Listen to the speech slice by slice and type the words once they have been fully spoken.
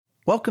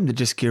Welcome to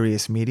Just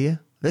Curious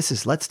Media. This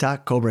is Let's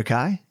Talk Cobra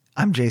Kai.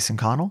 I'm Jason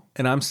Connell.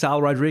 And I'm Sal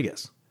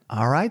Rodriguez.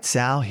 All right,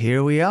 Sal,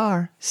 here we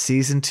are.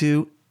 Season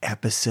 2,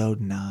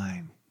 Episode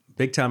 9.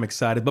 Big time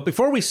excited. But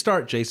before we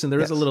start, Jason, there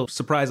is a little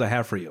surprise I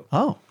have for you.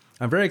 Oh.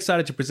 I'm very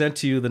excited to present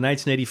to you the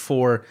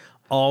 1984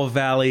 All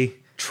Valley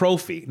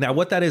Trophy. Now,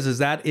 what that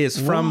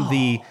is from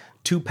the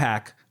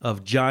 2-pack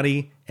of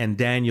Johnny and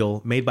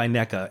Daniel made by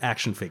NECA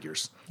action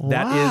figures.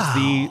 That is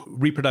the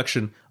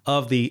reproduction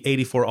of the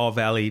 84 All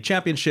Valley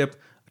Championship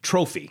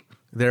trophy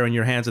there in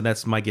your hands, and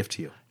that's my gift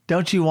to you.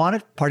 Don't you want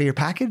it part of your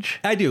package?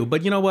 I do,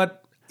 but you know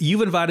what?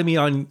 You've invited me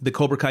on the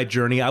Cobra Kai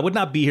journey. I would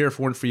not be here if it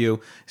weren't for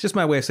you. It's just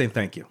my way of saying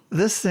thank you.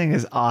 This thing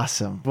is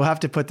awesome. We'll have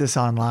to put this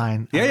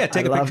online. Yeah,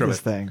 take a picture of this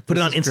it. Thing. Put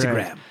it This on is Instagram.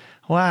 great.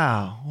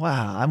 Wow.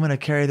 I'm going to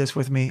carry this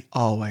with me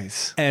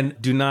always. And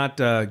do not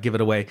give it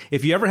away.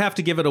 If you ever have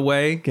to give it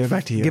away, Give it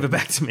back to you. Give it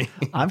back to me.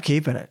 I'm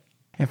keeping it.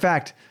 In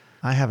fact,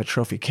 I have a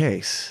trophy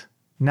case.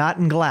 Not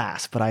in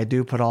glass, but I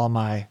do put all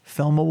my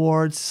film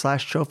awards /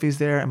 trophies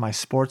there, and my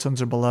sports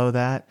ones are below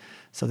that.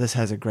 So this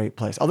has a great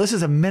place. Oh, this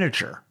is a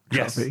miniature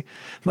trophy. Yes.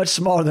 Much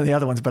smaller than the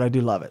other ones, but I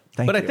do love it.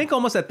 Thank you. But I think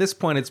almost at this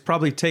point, it's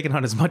probably taken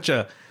on as much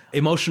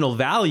emotional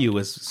value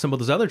as some of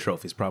those other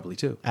trophies probably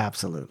too.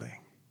 Absolutely.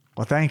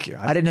 Well, thank you.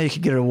 I didn't know you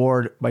could get an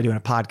award by doing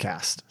a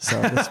podcast.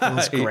 So this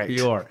was great.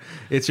 You are.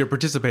 It's your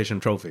participation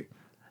trophy.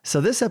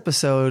 So this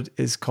episode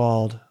is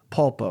called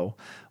Pulpo,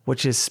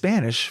 which is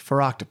Spanish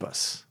for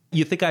octopus.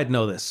 You think I'd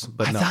know this,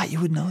 but I no. thought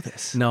you would know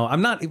this. No,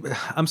 I'm not.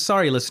 I'm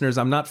sorry, listeners.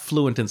 I'm not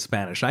fluent in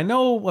Spanish. I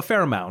know a fair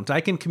amount. I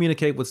can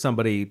communicate with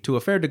somebody to a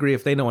fair degree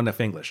if they know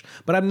enough English,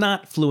 but I'm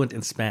not fluent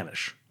in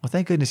Spanish. Well,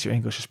 thank goodness your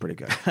English is pretty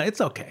good.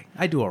 It's okay.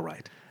 I do all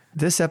right.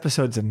 This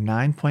episode's a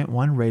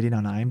 9.1 rating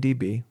on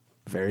IMDb.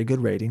 Very good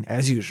rating,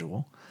 as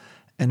usual.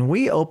 And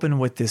we open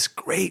with this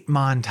great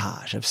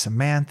montage of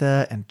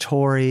Samantha and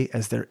Tori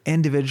as they're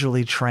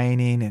individually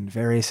training in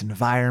various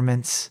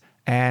environments.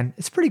 And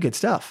it's pretty good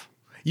stuff.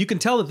 You can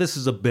tell that this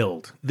is a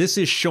build. This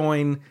is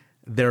showing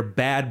their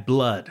bad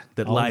blood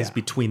that lies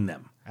between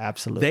them.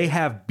 Absolutely. They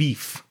have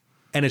beef,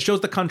 and it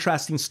shows the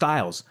contrasting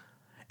styles.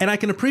 And I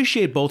can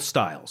appreciate both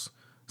styles.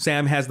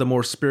 Sam has the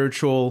more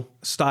spiritual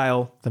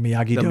style, The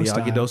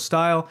Miyagi-Do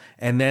style,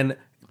 and then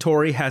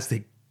Tori has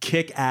the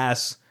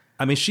kick-ass.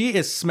 I mean, she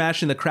is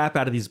smashing the crap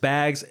out of these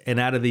bags and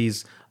out of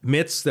these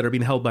mitts that are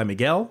being held by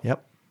Miguel.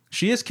 Yep.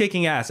 She is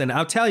kicking ass. And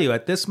I'll tell you,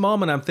 at this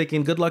moment, I'm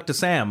thinking good luck to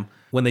Sam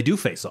when they do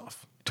face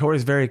off.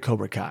 Tori's very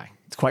Cobra Kai.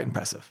 It's quite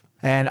impressive.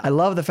 And I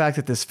love the fact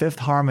that this Fifth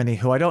Harmony,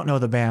 who I don't know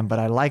the band, but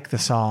I like the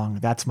song,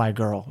 That's My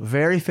Girl.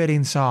 Very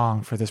fitting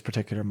song for this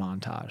particular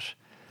montage.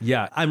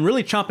 Yeah, I'm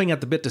really chomping at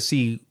the bit to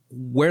see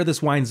where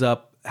this winds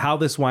up, how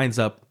this winds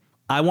up.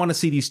 I want to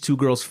see these two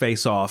girls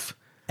face off.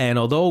 And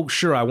although,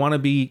 sure, I want to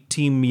be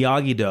Team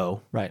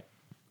Miyagi-Do, Right.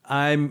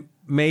 I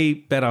may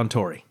bet on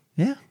Tori.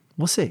 Yeah,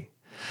 we'll see.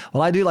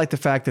 Well, I do like the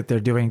fact that they're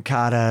doing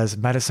katas,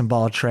 medicine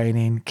ball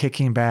training,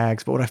 kicking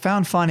bags. But what I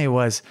found funny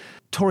was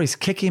Tori's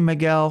kicking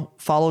Miguel,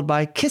 followed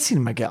by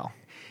kissing Miguel.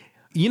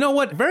 You know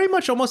what? Very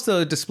much almost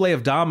a display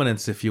of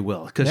dominance, if you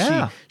will.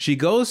 Because she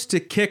goes to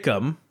kick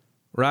him,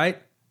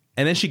 right?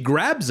 And then she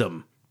grabs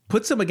him,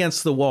 puts him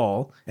against the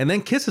wall, and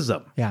then kisses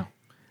him. Yeah.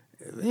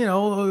 You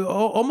know,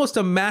 almost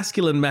a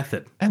masculine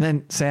method. And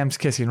then Sam's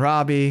kissing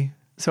Robbie.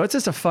 So it's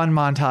just a fun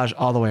montage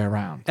all the way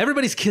around.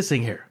 Everybody's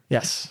kissing here.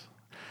 Yes.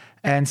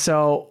 And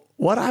so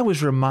what I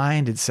was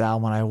reminded, Sal,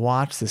 when I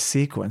watched the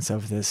sequence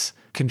of this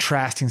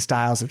contrasting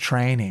styles of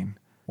training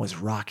was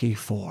Rocky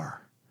IV.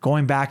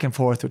 Going back and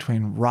forth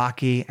between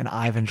Rocky and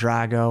Ivan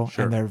Drago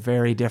and their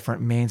very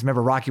different means.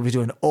 Remember, Rocky was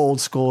doing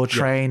old school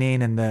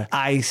training in the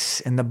ice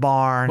in the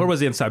barn. Where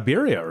was he, in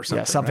Siberia or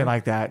something? Yeah, something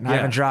like that. And Yeah.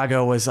 Ivan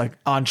Drago was like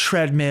on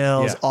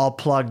treadmills, all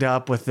plugged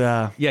up with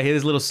the... Yeah, he had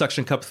his little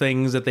suction cup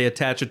things that they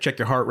attach to check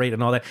your heart rate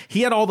and all that.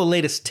 He had all the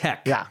latest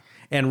tech. Yeah.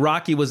 And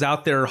Rocky was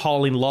out there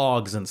hauling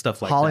logs and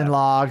stuff like that. Hauling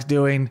logs,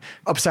 doing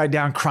upside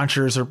down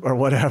crunchers or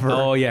whatever.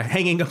 Oh, yeah.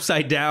 Hanging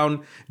upside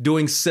down,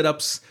 doing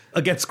sit-ups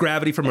against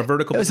gravity from a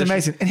vertical position. It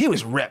was amazing. And he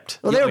was ripped.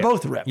 Well, they were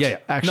both ripped,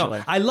 actually.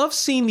 No, I love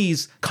seeing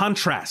these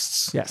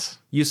contrasts. Yes.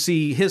 You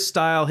see his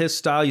style,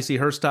 you see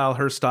her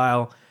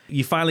style.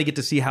 You finally get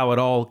to see how it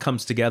all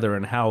comes together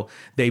and how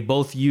they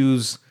both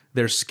use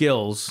their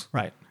skills.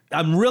 Right.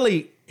 I'm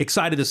really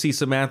excited to see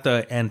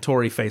Samantha and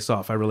Tori face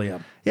off. I really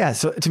am. Yeah,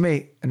 so to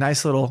me, a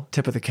nice little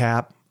tip of the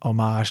cap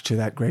homage to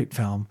that great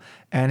film.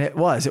 And it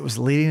was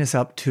leading us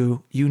up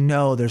to,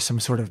 there's some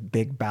sort of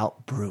big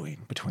bout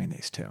brewing between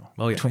these two.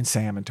 Oh, yeah. Between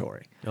Sam and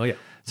Tori. Oh, yeah.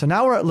 So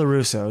now we're at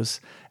LaRusso's,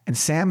 and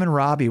Sam and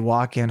Robbie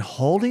walk in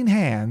holding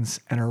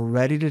hands and are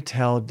ready to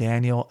tell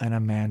Daniel and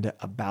Amanda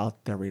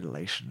about their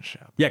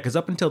relationship. Yeah, because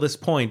up until this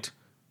point,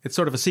 it's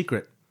sort of a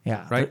secret.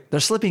 Yeah. Right?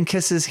 They're slipping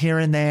kisses here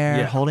and there,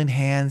 Yeah. holding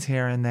hands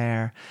here and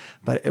there.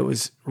 But it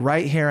was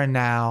right here and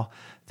now.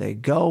 They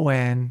go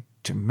in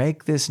to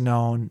make this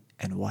known,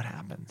 and what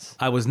happens?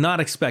 I was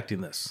not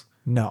expecting this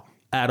No.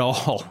 at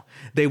all.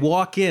 They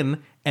walk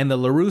in, and the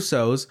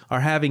LaRussos are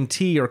having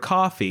tea or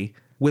coffee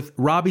with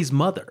Robbie's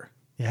mother.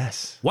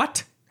 Yes.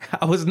 What?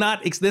 I was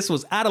not, this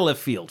was out of left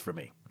field for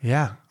me.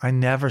 Yeah. I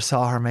never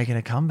saw her making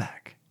a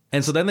comeback.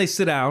 And so then they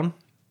sit down,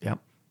 Yep.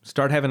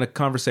 start having a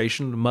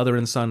conversation, mother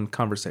and son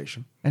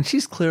conversation. And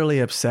she's clearly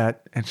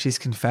upset, and she's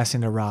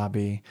confessing to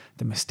Robbie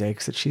the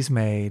mistakes that she's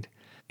made.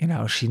 You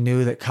know, she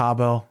knew that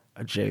Cabo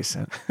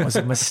adjacent was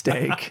a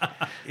mistake.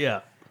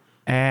 Yeah.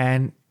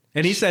 And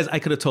he says, I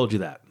could have told you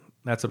that.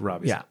 That's what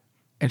Robbie yeah. said.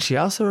 And she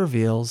also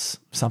reveals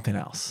something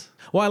else.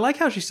 Well, I like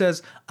how she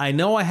says, I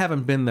know I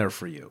haven't been there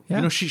for you. Yeah.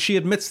 You know, she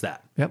admits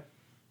that. Yep.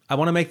 I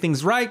want to make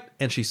things right.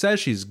 And she says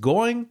she's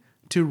going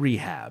to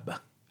rehab.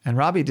 And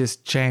Robbie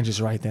just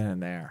changes right then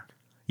and there.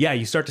 Yeah,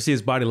 you start to see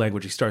his body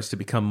language. He starts to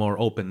become more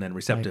open and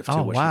receptive to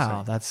Oh, what she's wow.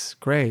 saying. That's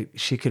great.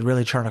 She could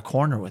really turn a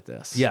corner with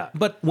this. Yeah.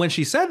 But when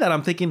she said that,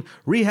 I'm thinking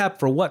rehab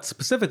for what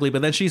specifically?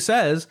 But then she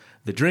says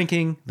the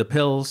drinking, the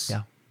pills.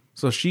 Yeah.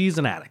 So she's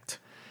an addict.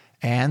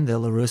 And the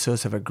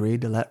LaRussos have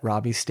agreed to let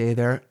Robbie stay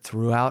there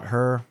throughout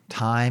her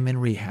time in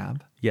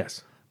rehab.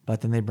 Yes.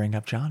 But then they bring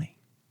up Johnny.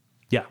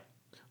 Yeah.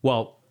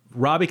 Well,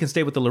 Robbie can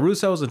stay with the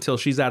LaRussos until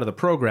she's out of the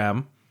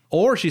program.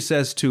 Or she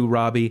says to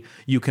Robbie,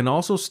 you can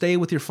also stay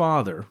with your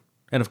father.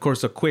 And of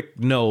course, a quick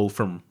no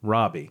from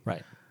Robbie.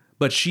 Right.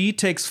 But she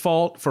takes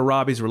fault for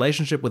Robbie's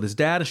relationship with his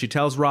dad, and she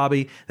tells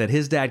Robbie that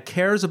his dad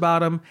cares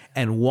about him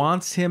and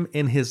wants him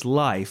in his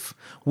life,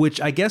 which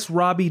I guess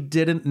Robbie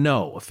didn't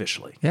know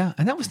officially. Yeah.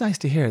 And that was nice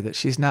to hear that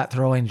she's not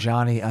throwing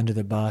Johnny under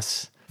the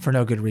bus for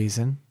no good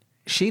reason.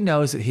 She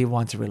knows that he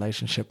wants a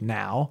relationship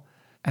now.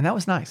 And that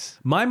was nice.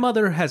 My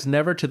mother has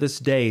never to this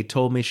day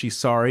told me she's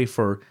sorry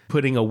for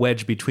putting a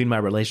wedge between my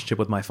relationship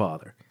with my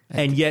father.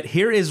 And yet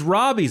here is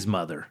Robbie's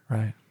mother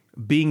Right.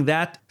 being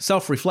that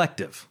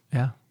self-reflective.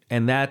 Yeah.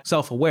 And that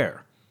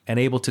self-aware and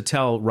able to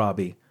tell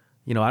Robbie,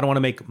 you know, I don't want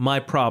to make my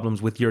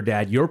problems with your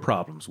dad your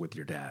problems with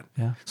your dad.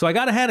 Yeah. So I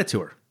got to hand it to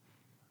her.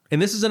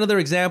 And this is another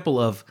example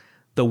of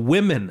the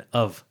women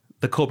of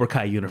the Cobra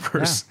Kai Yeah.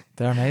 universe.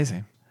 They're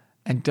amazing.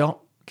 And don't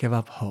give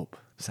up hope,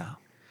 Sal.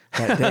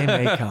 That day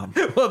may come.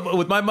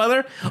 With my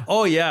mother?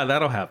 Oh, yeah,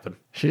 that'll happen.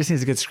 She just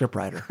needs a good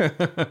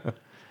scriptwriter.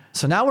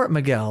 So now we're at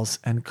Miguel's,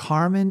 and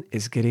Carmen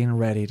is getting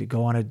ready to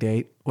go on a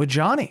date with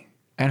Johnny.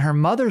 And her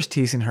mother's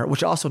teasing her, which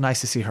is also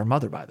nice to see her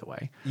mother, by the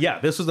way. Yeah,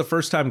 this was the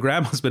first time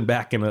Grandma's been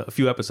back in a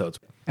few episodes.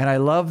 And I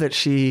love that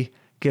she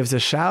gives a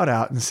shout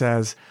out and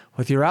says,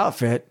 with your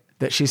outfit,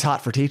 that she's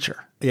hot for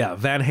teacher. Yeah,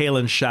 Van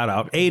Halen shout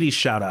out, 80s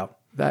shout out.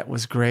 That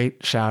was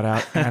great shout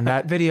out. And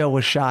that video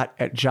was shot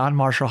at John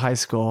Marshall High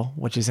School,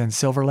 which is in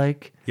Silver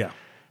Lake. Yeah.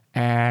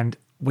 And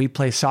we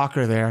play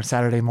soccer there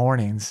Saturday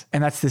mornings.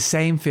 And that's the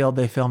same field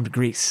they filmed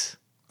Grease.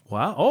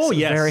 Wow. Oh, It's a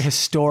yes. very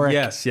historic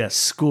Yes.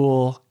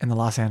 school in the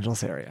Los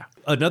Angeles area.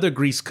 Another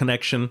Grease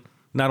connection,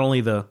 not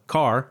only the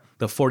car,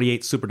 the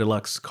 48 Super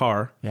Deluxe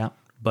car, Yeah.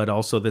 but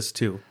also this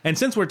too. And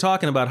since we're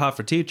talking about Hot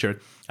for Teacher,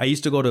 I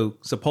used to go to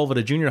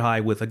Sepulveda Junior High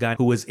with a guy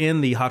who was in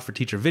the Hot for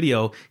Teacher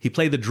video. He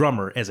played the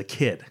drummer as a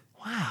kid.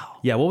 Wow.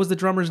 Yeah, what was the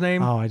drummer's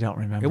name? Oh, I don't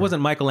remember. It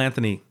wasn't Michael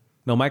Anthony.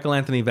 No, Michael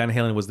Anthony Van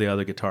Halen was the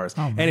other guitarist.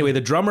 Oh, anyway, the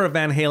drummer of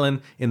Van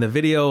Halen in the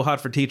video Hot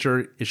for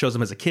Teacher, it shows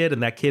him as a kid,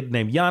 and that kid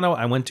named Yano,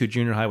 I went to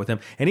junior high with him.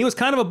 And he was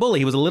kind of a bully.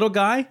 He was a little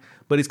guy,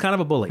 but he's kind of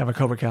a bully. Have a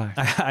Cobra Kai.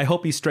 I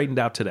hope he's straightened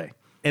out today.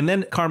 And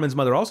then Carmen's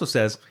mother also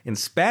says, in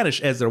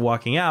Spanish as they're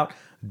walking out,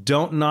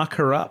 don't knock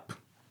her up.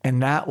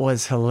 And that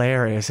was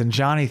hilarious. And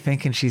Johnny,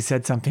 thinking she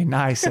said something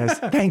nice, says,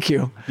 thank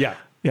you. Yeah.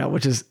 Yeah,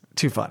 which is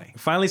too funny.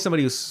 Finally,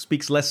 somebody who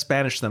speaks less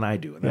Spanish than I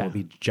do, and that Yeah. would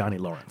be Johnny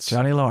Lawrence.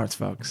 Johnny Lawrence,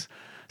 folks.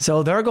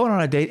 So they're going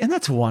on a date, and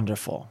that's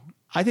wonderful.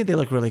 I think they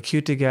look really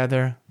cute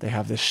together. They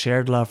have this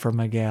shared love for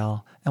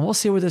Miguel, and we'll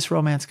see where this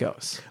romance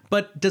goes.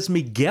 But does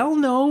Miguel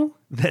know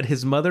that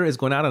his mother is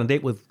going out on a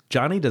date with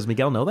Johnny? Does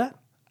Miguel know that?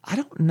 I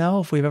don't know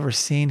if we've ever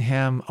seen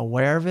him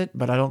aware of it,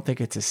 but I don't think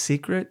it's a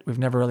secret. We've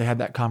never really had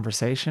that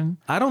conversation.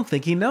 I don't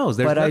think he knows.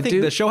 There's But I nothing,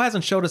 do- the show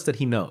hasn't showed us that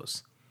he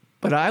knows.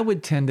 But I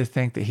would tend to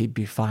think that he'd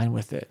be fine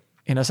with it.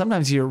 You know,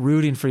 sometimes you're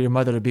rooting for your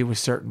mother to be with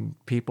certain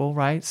people,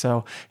 right?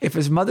 So if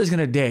his mother's going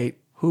to date,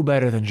 who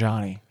better than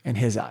Johnny in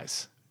his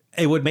eyes?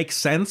 It would make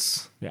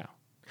sense. Yeah.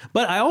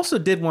 But I also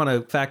did want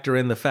to factor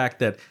in the fact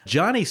that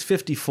Johnny's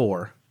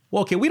 54.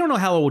 Well, okay, we don't know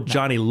how old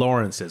Johnny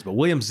Lawrence is, but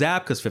William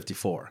Zabka's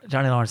 54.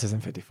 Johnny Lawrence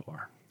isn't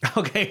 54.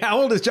 Okay,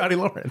 how old is Johnny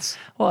Lawrence?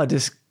 Well,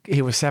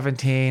 he was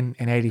 17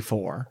 in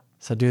 84.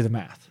 So do the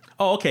math.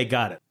 Oh, okay,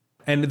 got it.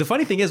 And the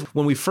funny thing is,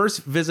 when we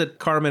first visit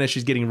Carmen as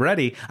she's getting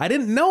ready, I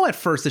didn't know at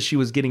first that she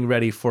was getting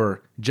ready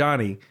for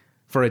Johnny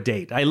for a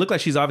date. It looked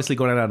like she's obviously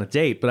going out on a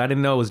date, but I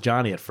didn't know it was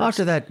Johnny at first.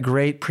 After that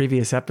great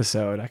previous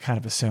episode, I kind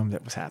of assumed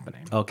it was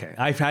happening. Okay,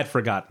 I had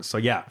forgotten. So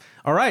yeah.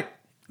 All right,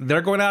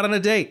 they're going out on a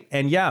date.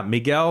 And yeah,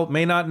 Miguel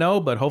may not know,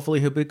 but hopefully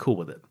he'll be cool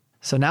with it.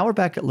 So now we're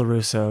back at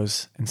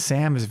LaRusso's, and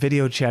Sam is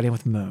video chatting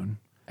with Moon,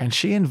 and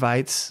she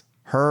invites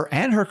her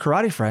and her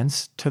karate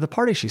friends to the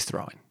party she's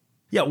throwing.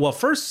 Yeah, well,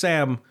 first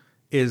Sam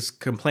is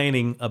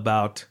complaining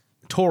about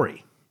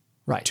Tori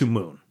Right. to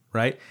Moon,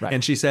 right? Right.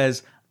 And she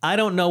says, I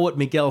don't know what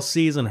Miguel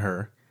sees in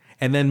her.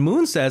 And then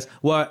Moon says,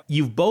 well,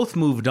 you've both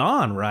moved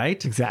on,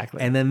 right?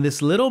 Exactly. And then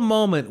this little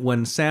moment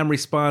when Sam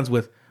responds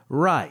with,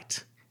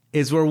 right.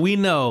 is where we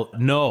know,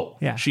 no,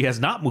 Yeah. she has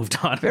not moved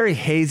on. Very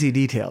hazy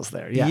details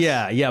there.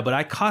 Yes. Yeah, but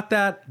I caught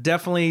that.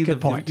 Definitely, Good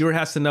point. the viewer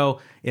has to know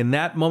in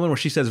that moment where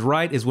she says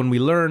right is when we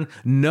learn,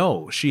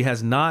 no, she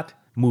has not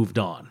moved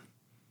on.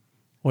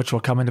 Which will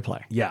come into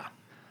play. Yeah.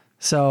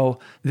 So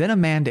then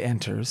Amanda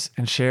enters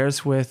and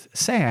shares with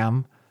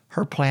Sam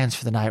her plans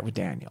for the night with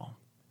Daniel.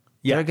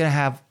 Yeah. They're going to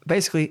have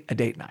basically a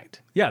date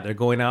night, Yeah, they're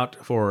going out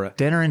for,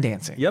 dinner and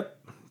dancing.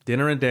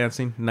 dinner and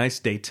dancing. Nice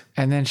date.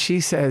 And then she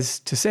says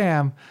to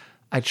Sam,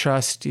 I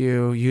trust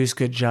you, use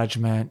good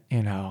judgment,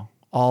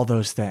 all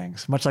those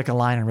things, much like a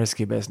line in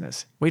Risky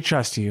Business. We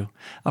trust you.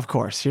 Of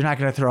course, you're not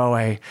going to throw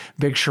a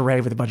big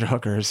charade with a bunch of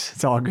hookers.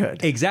 It's all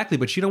good. Exactly.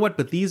 But you know what?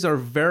 But these are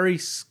very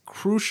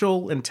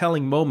crucial and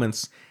telling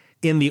moments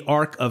in the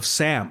arc of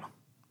Sam,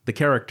 the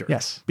character.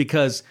 Yes.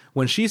 Because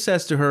when she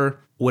says to her,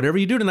 whatever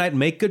you do tonight,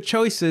 make good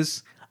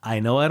choices. I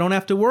know I don't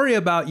have to worry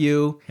about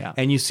you. Yeah.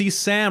 And you see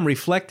Sam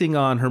reflecting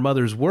on her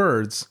mother's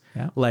words,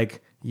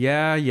 like,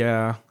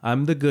 yeah,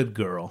 I'm the good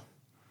girl.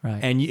 Right.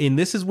 And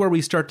this is where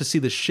we start to see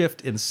the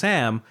shift in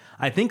Sam.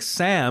 I think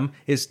Sam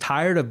is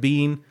tired of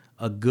being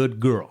a good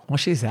girl. Well,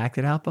 she's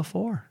acted out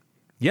before.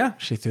 Yeah.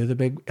 She threw the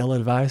big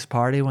ill-advised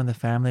party when the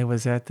family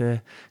was at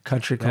the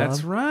country club.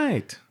 That's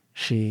right.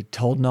 She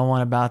told no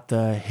one about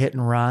the hit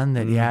and run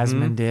that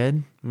Yasmin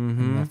did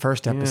in the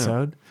first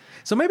episode.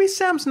 So maybe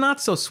Sam's not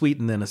so sweet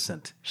and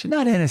innocent. She's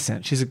not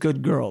innocent. She's a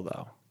good girl,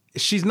 though.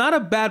 She's not a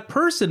bad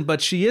person,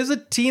 but she is a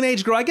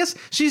teenage girl. I guess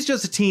she's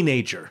just a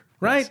teenager,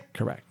 right? Yes,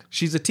 correct.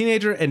 She's a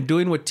teenager and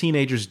doing what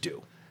teenagers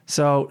do.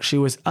 So she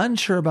was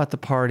unsure about the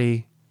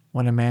party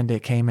when Amanda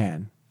came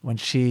in. When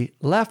she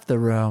left the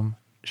room,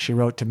 she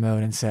wrote to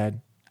Moon and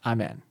said,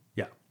 I'm in.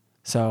 Yeah.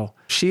 So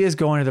she is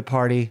going to the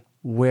party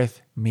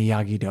with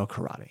Miyagi-Do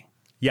karate.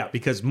 Yeah,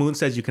 because Moon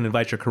says you can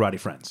invite your karate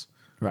friends.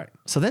 Right.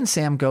 So then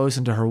Sam goes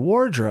into her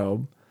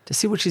wardrobe to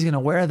see what she's going to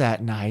wear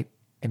that night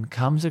and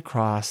comes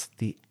across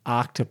the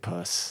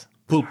octopus.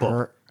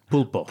 Pulpo.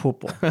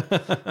 Pulpo.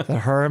 That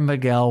her and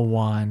Miguel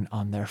won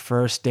on their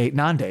first date,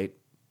 non-date,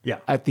 Yeah.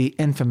 at the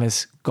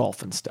infamous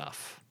golf and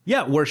stuff.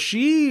 Yeah, where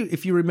she,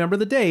 if you remember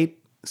the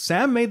date,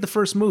 Sam made the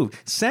first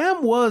move.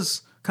 Sam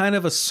was kind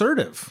of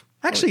assertive.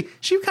 Actually,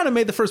 she kind of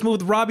made the first move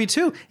with Robbie,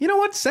 too. You know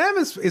what? Sam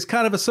is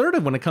kind of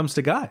assertive when it comes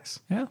to guys.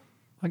 Yeah,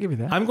 I'll give you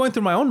that. I'm going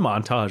through my own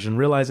montage and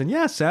realizing,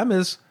 yeah,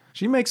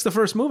 she makes the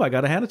first move. I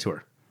got to hand it to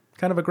her.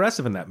 Kind of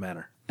aggressive in that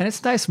manner. And it's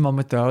a nice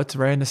moment, though. It's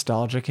very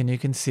nostalgic, and you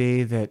can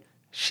see that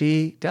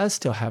she does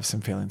still have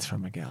some feelings for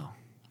Miguel.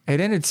 It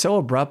ended so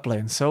abruptly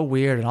and so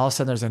weird, and all of a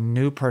sudden there's a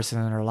new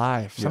person in her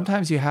life.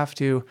 Sometimes you have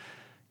to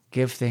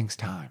give things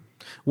time.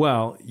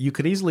 Well, you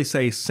could easily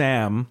say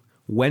Sam,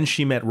 when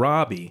she met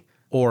Robbie,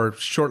 or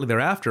shortly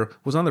thereafter,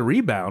 was on the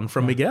rebound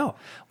from Miguel.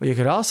 Well, you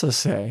could also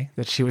say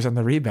that she was on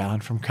the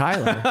rebound from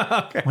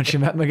Kyler when she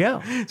met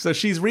Miguel. So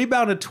she's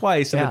rebounded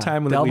twice in the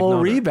time when we've double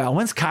known her. rebound.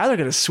 When's Kyler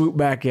going to swoop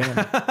back in?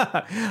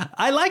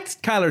 I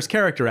liked Kyler's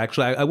character,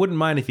 actually. I wouldn't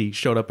mind if he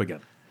showed up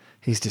again.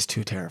 He's just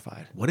too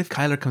terrified. What if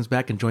Kyler comes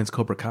back and joins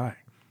Cobra Kai?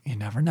 You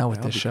never know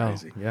with this show.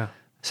 Crazy. Yeah.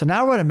 So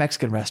now we're at a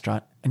Mexican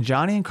restaurant, and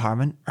Johnny and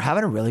Carmen are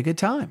having a really good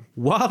time.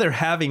 While they're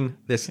having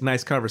this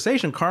nice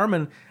conversation,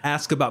 Carmen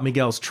asks about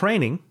Miguel's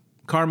training.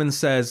 Carmen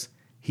says,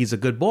 he's a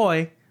good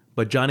boy,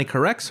 but Johnny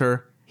corrects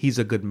her, he's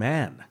a good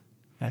man.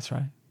 That's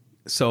right.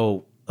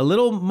 So a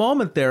little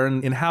moment there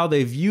in how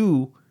they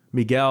view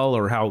Miguel,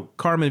 or how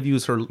Carmen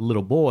views her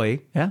little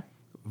boy, Yeah,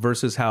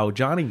 versus how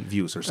Johnny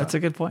views her son. that's a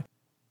good point.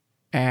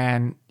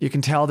 And you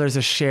can tell there's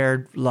a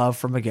shared love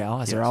for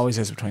Miguel, as there always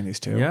is between these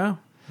two. Yeah.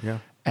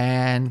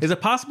 And Is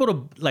it possible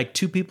to, like,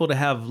 two people to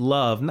have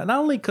love, not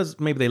only because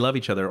maybe they love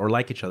each other or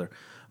like each other,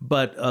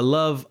 but a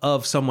love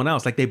of someone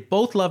else? Like, they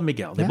both love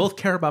Miguel. They both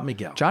care about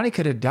Miguel. Johnny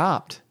could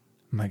adopt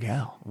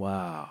Miguel.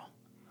 Wow.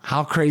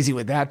 How crazy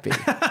would that be?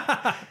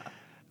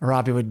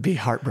 Robbie would be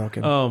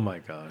heartbroken. Oh, my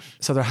gosh.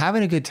 So they're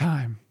having a good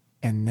time.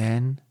 And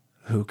then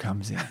who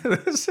comes in?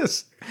 This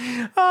is,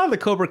 the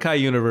Cobra Kai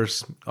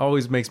universe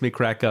always makes me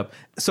crack up.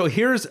 So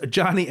here's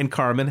Johnny and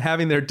Carmen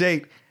having their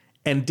date,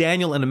 and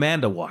Daniel and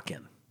Amanda walk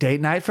in.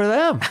 Date night for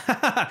them.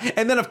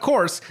 And then, of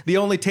course, the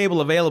only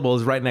table available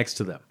is right next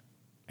to them.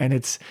 And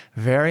it's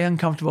very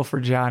uncomfortable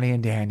for Johnny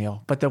and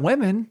Daniel. But the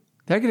women,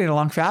 they're getting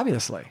along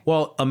fabulously.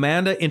 Well,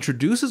 Amanda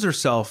introduces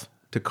herself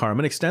to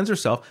Carmen, extends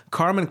herself.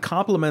 Carmen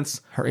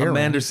compliments Her earrings.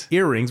 Amanda's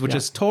earrings, which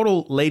is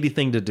total lady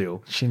thing to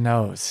do. She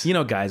knows. You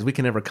know, guys, we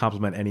can never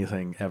compliment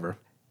anything ever.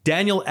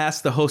 Daniel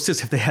asks the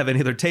hostess if they have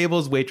any other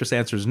tables. Waitress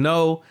answers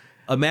no.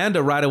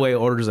 Amanda right away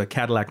orders a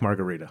Cadillac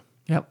margarita.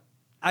 Yep.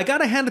 I got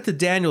to hand it to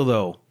Daniel,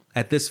 though,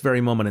 at this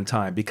very moment in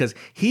time, because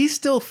he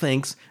still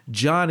thinks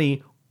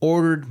Johnny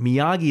ordered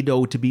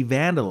Miyagi-Do to be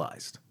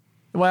vandalized.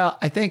 Well,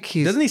 I think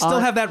he's... Doesn't he still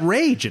have that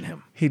rage in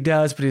him? He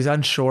does, but he's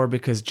unsure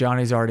because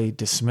Johnny's already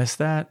dismissed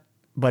that.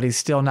 But he's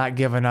still not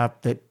given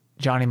up that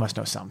Johnny must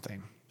know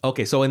something.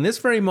 Okay, so in this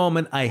very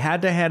moment, I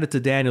had to hand it to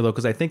Daniel, though,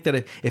 because I think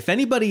that if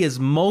anybody is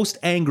most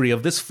angry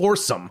of this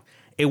foursome,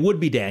 it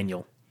would be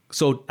Daniel.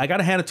 So I got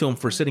to hand it to him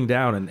for sitting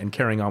down and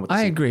carrying on with the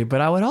I scene. agree,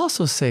 but I would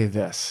also say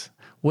this.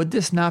 would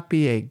this not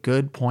be a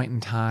good point in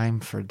time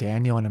for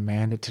Daniel and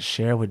Amanda to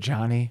share with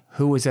Johnny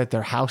who was at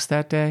their house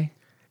that day?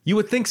 You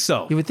would think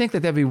so. You would think that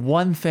there'd be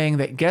one thing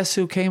that guess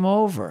who came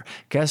over?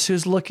 Guess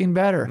who's looking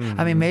better?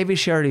 I mean, maybe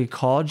she already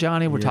called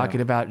Johnny. We're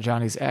talking about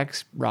Johnny's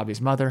ex,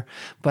 Robbie's mother,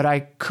 but I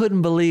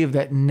couldn't believe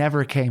that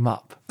never came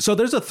up. So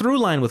there's a through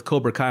line with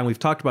Cobra Kai, and we've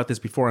talked about this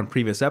before on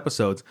previous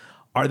episodes,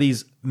 are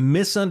these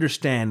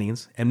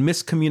misunderstandings and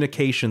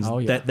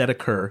miscommunications that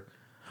occur.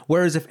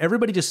 Whereas if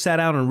everybody just sat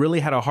down and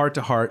really had a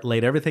heart-to-heart,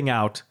 laid everything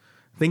out,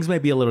 things may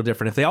be a little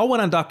different. If they all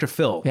went on Dr.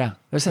 Phil,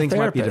 there's a things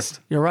might be therapist.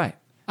 different. You're right.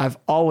 I've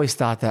always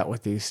thought that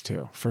with these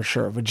two, for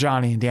sure, with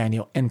Johnny and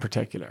Daniel in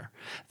particular.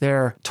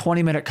 They're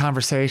 20-minute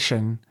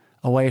conversation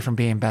away from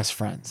being best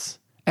friends.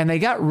 And they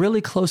got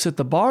really close at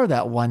the bar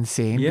that one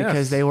scene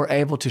because they were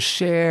able to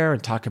share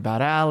and talk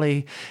about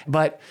Allie.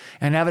 But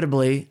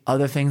inevitably,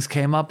 other things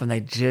came up and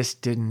they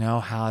just didn't know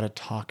how to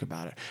talk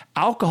about it.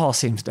 Alcohol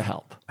seems to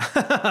help.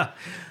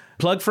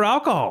 Plug for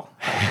alcohol.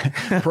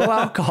 Pro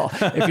alcohol.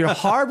 If you're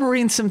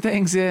harboring some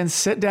things in,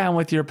 sit down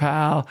with your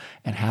pal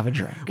and have a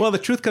drink. Well, the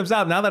truth comes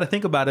out now that I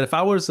think about it. If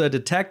I was a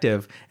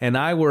detective and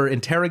I were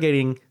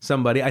interrogating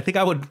somebody, I think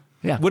I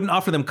wouldn't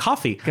offer them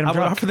coffee. I would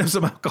offer them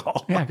some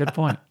alcohol. Yeah, good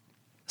point.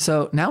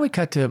 So now we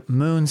cut to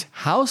Moon's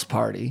house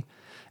party,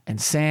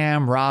 and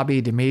Sam, Robbie,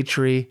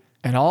 Dimitri,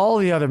 and all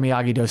the other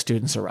Miyagi-Do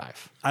students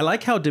arrive. I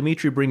like how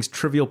Dimitri brings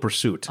Trivial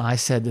Pursuit. I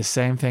said the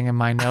same thing in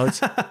my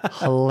notes.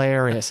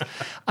 Hilarious.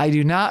 I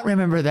do not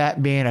remember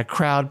that being a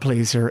crowd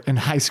pleaser in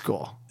high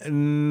school.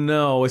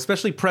 No,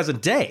 especially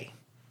present day.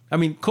 I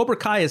mean, Cobra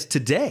Kai is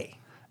today.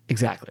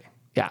 Exactly.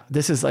 Yeah,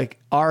 this is like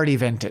already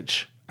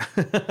vintage.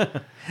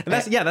 And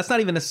that's not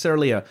even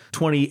necessarily a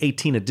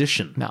 2018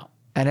 edition. No.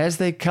 And as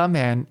they come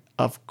in,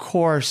 of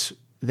course,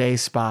 they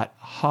spot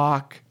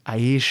Hawk,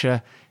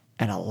 Aisha,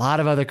 and a lot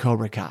of other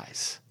Cobra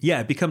Kais. Yeah,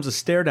 it becomes a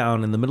stare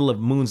down in the middle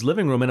of Moon's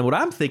living room. And what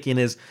I'm thinking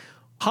is,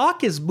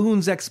 Hawk is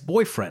Moon's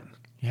ex-boyfriend.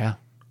 Yeah.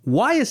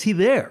 Why is he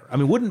there? I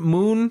mean, wouldn't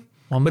Moon...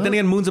 but then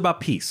again, Moon's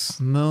about peace.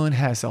 Moon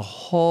has a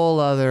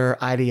whole other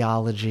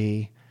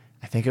ideology.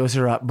 I think it was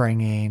her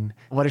upbringing.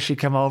 What does she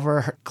come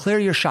over? Clear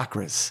your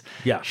chakras.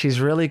 Yeah.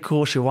 She's really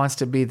cool. She wants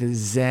to be the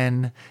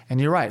Zen. And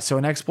you're right. So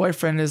an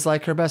ex-boyfriend is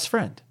like her best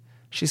friend.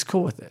 She's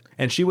cool with it.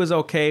 And she was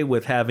okay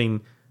with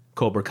having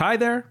Cobra Kai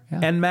there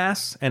en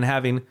masse and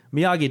having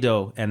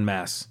Miyagi-Do en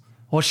masse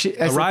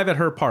arrive at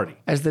her party.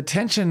 As the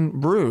tension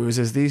brews,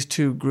 as these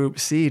two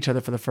groups see each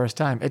other for the first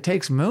time, it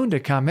takes Moon to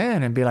come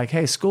in and be like,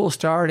 hey, school's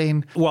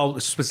starting. Well,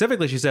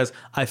 specifically, she says,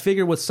 I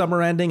figure with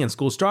summer ending and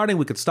school starting,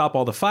 we could stop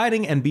all the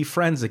fighting and be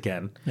friends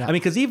again. Yeah. I mean,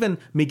 because even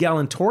Miguel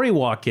and Tori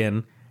walk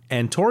in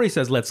and Tori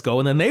says, let's go.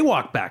 And then they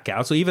walk back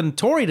out. So even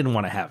Tori didn't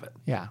want to have it.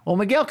 Yeah. Well,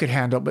 Miguel could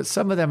handle it, but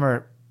some of them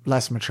are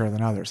less mature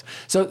than others.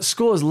 So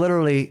school is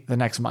literally the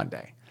next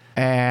Monday.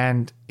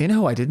 And you know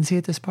who I didn't see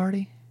at this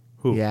party?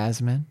 Who?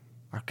 Yasmin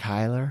or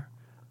Kyler,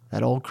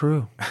 that old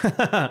crew.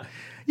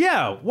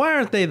 Yeah, why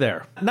aren't they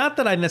there? Not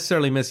that I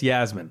necessarily miss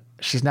Yasmin.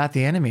 She's not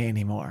the enemy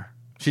anymore.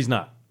 She's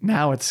not.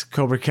 Now it's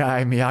Cobra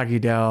Kai,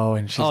 Miyagi-Do,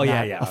 and she's not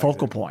a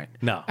focal point.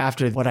 No.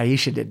 After what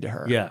Aisha did to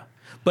her. Yeah.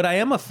 But I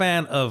am a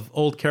fan of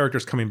old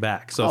characters coming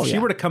back. So if she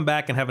were to come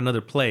back and have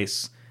another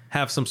place,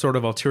 have some sort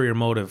of ulterior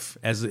motive,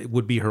 as it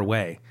would be her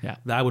way,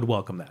 I would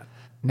welcome that.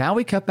 Now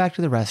we cut back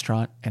to the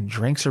restaurant and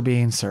drinks are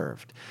being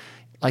served.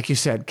 Like you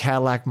said,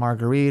 Cadillac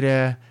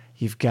Margarita,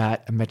 you've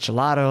got a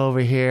Michelada over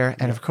here,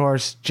 and of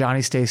course,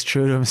 Johnny stays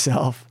true to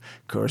himself,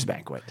 Coors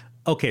Banquet.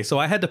 Okay, so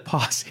I had to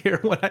pause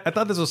here. I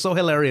thought this was so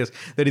hilarious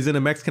that he's in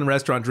a Mexican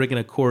restaurant drinking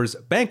a Coors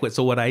Banquet.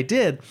 So what I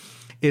did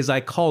is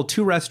I called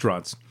two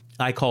restaurants.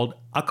 I called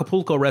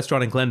Acapulco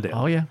Restaurant in Glendale.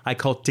 Oh, yeah. I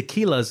called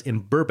Tequila's in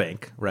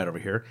Burbank, right over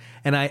here.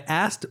 And I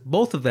asked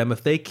both of them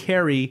if they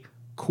carry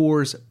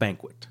Coors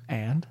Banquet.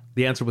 And?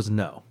 The answer was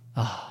no.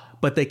 Oh.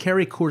 But they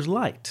carry Coors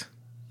Light.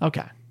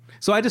 Okay.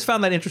 So I just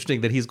found that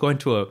interesting that he's going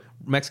to a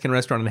Mexican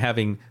restaurant and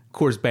having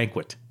Coors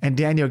Banquet. And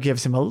Daniel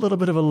gives him a little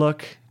bit of a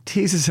look,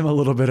 teases him a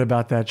little bit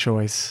about that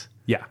choice.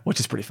 Yeah. Which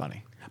is pretty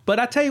funny. But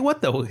I tell you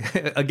what, though,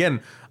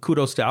 again,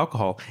 kudos to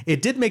alcohol.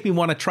 It did make me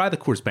want to try the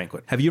Coors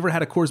Banquet. Have you ever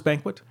had a Coors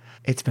Banquet?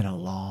 It's been a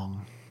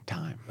long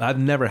time. I've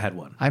never had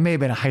one. I may have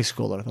been a high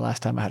schooler the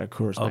last time I had a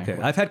Coors Banquet.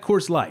 Okay. I've had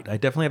Coors Light. I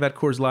definitely have had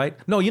Coors Light.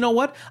 No, you know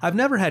what? I've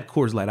never had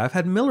Coors Light. I've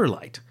had Miller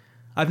Light.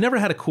 I've never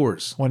had a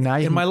Coors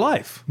in my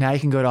life. Now you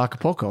can go to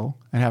Acapulco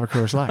and have a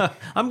Coors Light.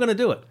 I'm going to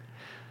do it.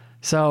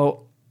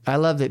 So I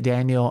love that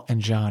Daniel and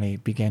Johnny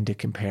begin to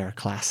compare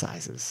class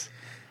sizes.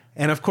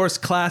 And of course,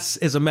 class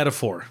is a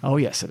metaphor. Oh,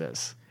 yes, it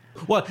is.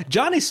 Well,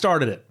 Johnny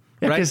started it.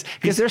 Yeah, right?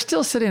 Because they're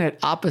still sitting at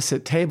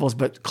opposite tables,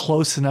 but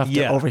close enough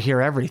to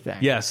overhear everything.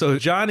 Yeah, so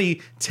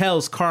Johnny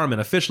tells Carmen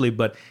officially,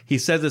 but he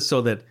says it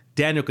so that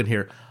Daniel can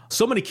hear,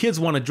 so many kids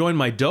want to join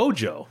my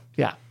dojo.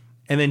 Yeah.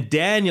 And then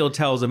Daniel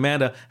tells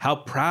Amanda how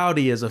proud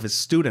he is of his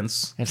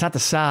students. It's not the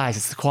size,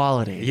 it's the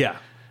quality. Yeah.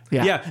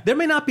 There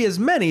may not be as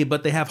many,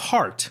 but they have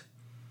heart.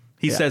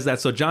 He says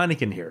that so Johnny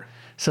can hear.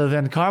 So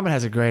then Carmen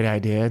has a great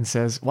idea and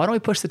says, why don't we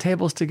push the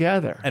tables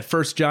together? At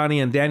first,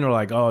 Johnny and Daniel are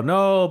like, oh,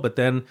 no. But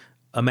then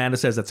Amanda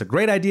says that's a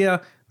great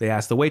idea. They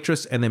ask the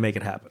waitress and they make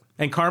it happen.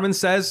 And Carmen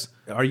says,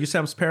 are you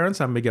Sam's parents?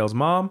 I'm Miguel's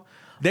mom.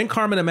 Then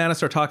Carmen and Amanda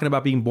start talking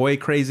about being boy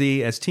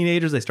crazy as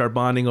teenagers. They start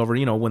bonding over,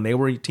 when they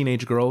were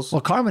teenage girls. Well,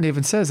 Carmen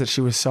even says that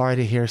she was sorry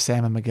to hear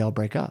Sam and Miguel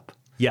break up.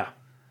 Yeah.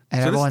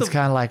 And So everyone's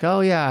kind of like,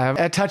 oh, yeah,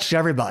 it touched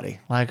everybody.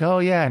 Like, oh,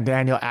 yeah. And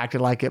Daniel acted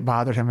like it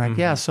bothered him. Like,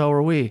 yeah, so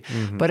were we.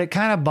 But it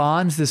kind of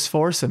bonds this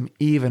foursome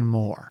even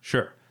more.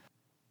 Sure.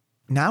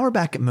 Now we're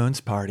back at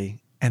Moon's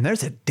party, and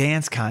there's a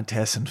dance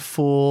contest in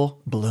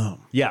full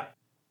bloom. Yeah.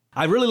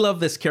 I really love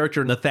this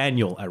character,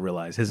 Nathaniel, I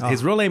realize.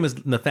 His real name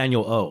is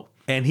Nathaniel O.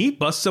 And he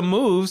busts some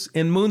moves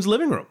in Moon's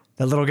living room.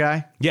 The little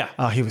guy? Yeah.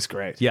 Oh, he was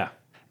great. Yeah.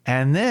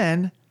 And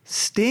then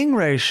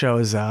Stingray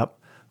shows up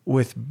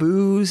with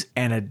booze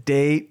and a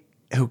date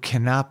who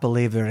cannot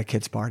believe they're at a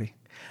kid's party.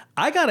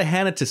 I got to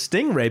hand it to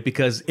Stingray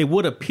because it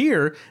would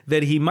appear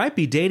that he might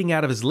be dating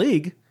out of his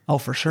league. Oh,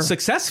 for sure.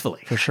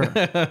 Successfully. For sure.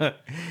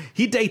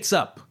 He dates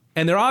up.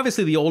 And they're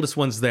obviously the oldest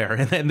ones there.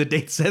 And then the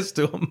date says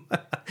to him,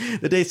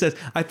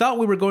 I thought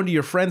we were going to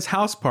your friend's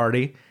house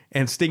party.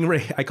 And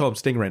Stingray, I call him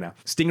Stingray now.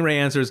 Stingray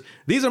answers,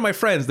 these are my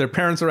friends. Their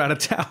parents are out of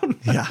town.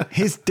 Yeah,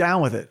 he's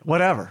down with it.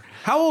 Whatever.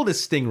 How old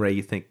is Stingray,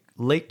 you think?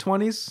 Late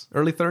 20s?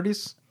 Early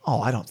 30s? Oh,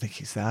 I don't think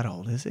he's that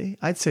old, is he?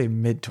 I'd say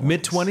mid-20s.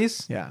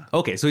 Mid-20s? Yeah.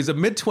 Okay, so he's a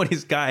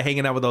mid-20s guy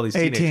hanging out with all these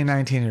 18,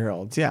 teenagers.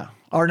 19-year-olds, yeah.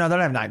 Or no, they're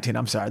not 19,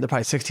 I'm sorry. They're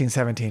probably 16,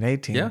 17,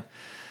 18. Yeah.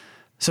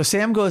 So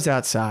Sam goes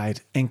outside,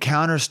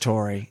 encounters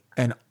Tori,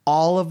 and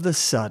all of the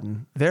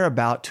sudden, they're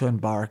about to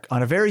embark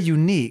on a very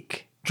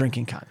unique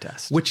drinking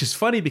contest. Which is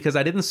funny because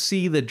I didn't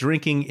see the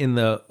drinking in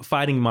the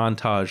fighting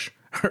montage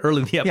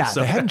early in the Yeah,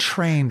 episode. they hadn't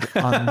trained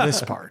on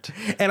this part.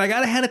 And I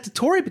got to hand it to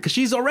Tori because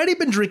she's already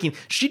been drinking.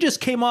 She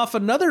just came off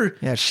another...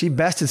 Yeah, she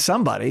bested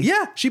somebody.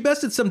 Yeah, she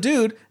bested some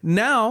dude.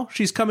 Now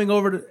she's coming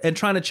over and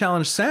trying to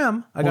challenge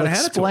Sam. I got to hand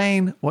it to her.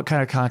 Explain what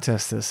kind of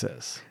contest this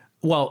is.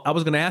 Well, I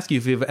was going to ask you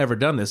if you've ever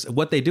done this.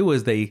 What they do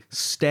is they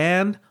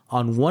stand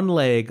on one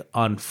leg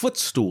on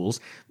footstools,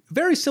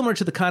 very similar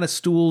to the kind of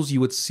stools you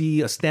would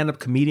see a stand-up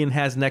comedian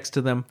has next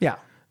to them. Yeah.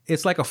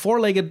 It's like a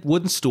four-legged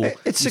wooden stool.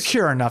 It's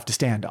secure enough to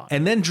stand on.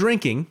 And then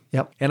drinking.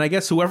 Yep. And I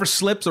guess whoever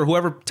slips or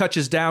whoever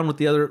touches down with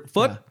the other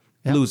foot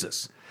Yeah.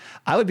 loses.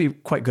 I would be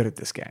quite good at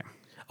this game.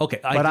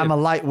 Okay. But I'm a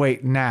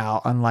lightweight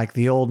now, unlike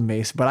the old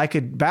me. But I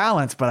could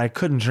balance, but I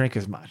couldn't drink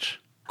as much.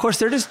 Of course,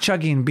 they're just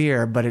chugging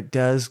beer, but it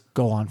does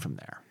go on from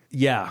there.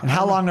 Yeah. And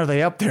how long are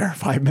they up there?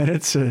 5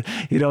 minutes?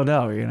 You don't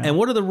know, And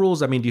what are the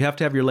rules? I mean, do you have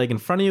to have your leg in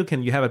front of you?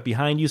 Can you have it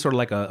behind you, sort of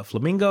like a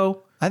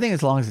flamingo? I think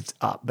as long as it's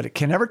up, but it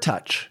can never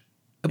touch.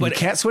 But you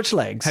can't switch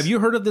legs. Have you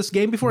heard of this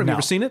game before? Have you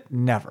ever seen it?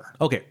 Never.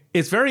 Okay.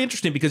 It's very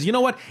interesting because you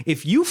know what?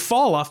 If you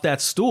fall off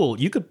that stool,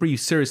 you could be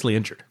seriously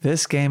injured.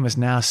 This game is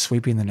now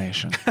sweeping the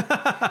nation.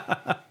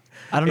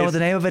 I don't know what the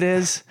name of it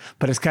is,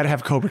 but it's got to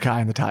have Cobra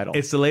Kai in the title.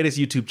 It's the latest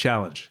YouTube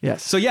challenge.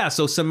 Yes.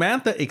 So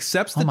Samantha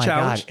accepts the oh my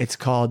challenge. God. It's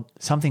called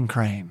something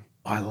crane.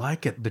 I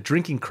like it. The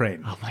drinking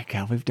crane. Oh my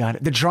God, we've done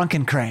it. The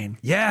drunken crane.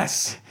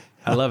 Yes.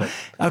 I love it.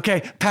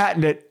 Okay,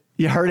 patent it.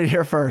 You heard it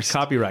here first.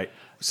 Copyright.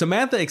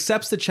 Samantha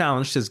accepts the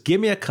challenge, says, give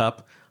me a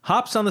cup,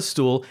 hops on the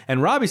stool,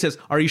 and Robbie says,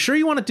 are you sure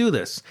you want to do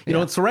this? You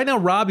know, so right now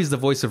Robbie's the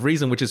voice of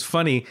reason, which is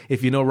funny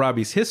if you know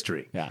Robbie's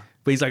history. Yeah.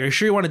 But he's like, are you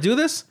sure you want to do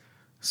this?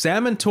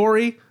 Sam and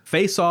Tori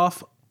face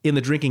off in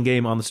the drinking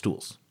game on the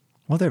stools.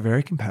 Well, they're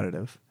very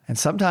competitive. And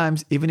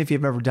sometimes, even if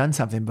you've never done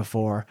something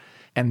before,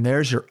 and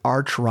there's your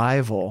arch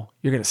rival,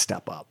 you're going to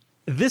step up.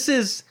 This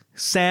is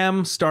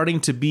Sam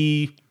starting to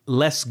be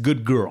less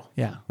good girl.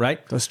 Yeah.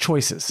 Right? Those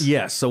choices.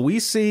 Yes. So we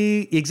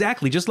see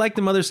exactly, just like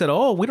the mother said,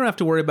 oh, we don't have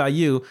to worry about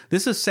you.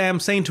 This is Sam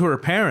saying to her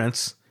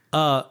parents,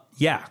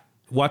 yeah,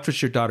 watch what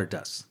your daughter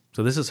does.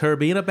 So this is her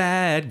being a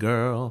bad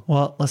girl.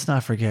 Well, let's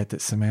not forget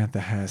that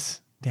Samantha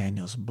has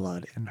Daniel's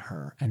blood in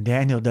her. And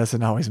Daniel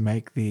doesn't always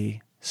make the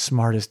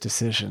smartest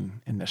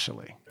decision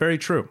initially. Very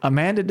true.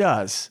 Amanda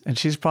does. And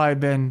she's probably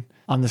been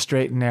on the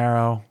straight and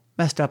narrow,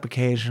 messed up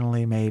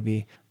occasionally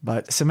maybe.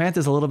 But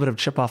Samantha's a little bit of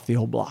chip off the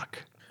old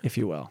block, if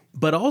you will.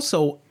 But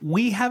also,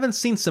 we haven't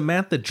seen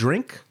Samantha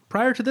drink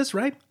prior to this,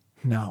 right?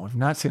 No, we've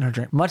not seen her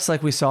drink. Much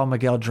like we saw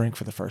Miguel drink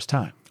for the first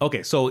time.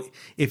 Okay, so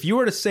if you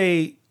were to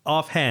say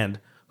offhand,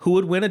 who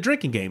would win a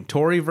drinking game,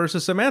 Tori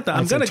versus Samantha?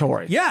 I'd say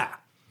Tori. Yeah.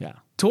 Yeah.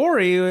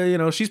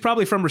 Tori, she's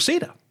probably from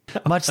Reseda.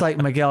 Much like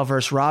Miguel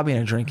versus Robbie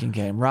in a drinking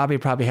game. Robbie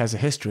probably has a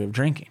history of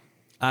drinking.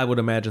 I would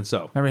imagine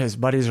so. Remember, his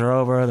buddies are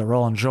over, they're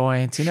rolling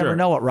joints. You never Sure.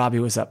 know what Robbie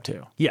was up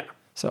to. Yeah.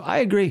 So I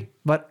agree.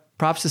 But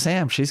props to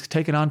Sam. She's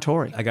taking on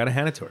Tori. I got to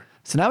hand it to her.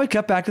 So now we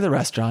cut back to the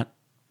restaurant,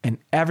 and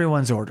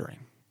everyone's ordering.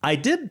 I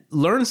did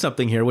learn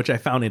something here, which I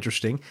found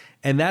interesting,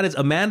 and that is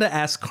Amanda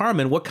asks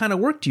Carmen, what kind of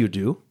work do you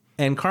do?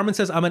 And Carmen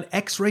says, I'm an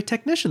X-ray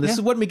technician. This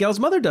is what Miguel's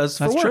mother does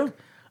for That's work. true.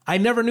 I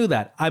never knew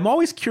that. I'm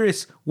always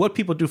curious what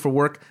people do for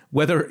work,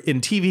 whether in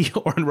TV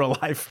or in real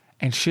life.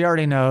 And she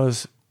already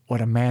knows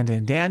what Amanda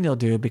and Daniel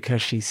do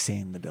because she's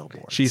seen the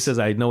billboards. She says,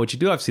 I know what you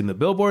do. I've seen the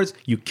billboards.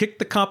 You kick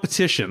the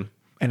competition.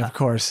 And of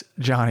course,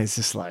 Johnny's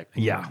just like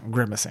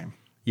grimacing.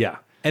 Yeah.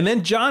 And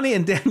then Johnny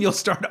and Daniel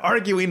start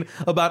arguing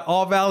about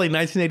All Valley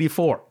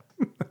 1984.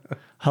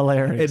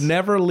 Hilarious. It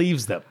never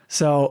leaves them.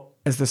 So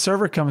as the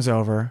server comes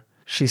over,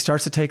 she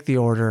starts to take the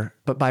order,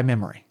 but by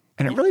memory.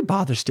 And it really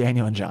bothers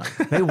Daniel and John.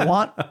 They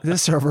want the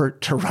server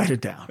to write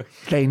it down.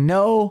 They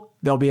know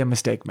there'll be a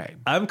mistake made.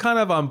 I'm kind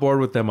of on board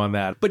with them on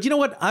that. But you know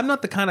what? I'm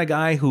not the kind of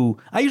guy who,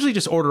 I usually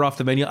just order off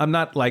the menu. I'm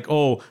not like,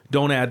 oh,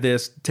 don't add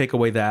this, take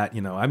away that.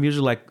 I'm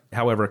usually like,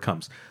 however it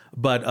comes.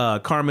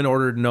 But Carmen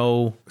ordered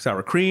no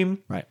sour cream.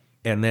 Right.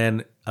 And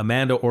then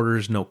Amanda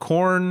orders no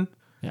corn.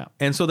 Yeah.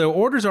 And so their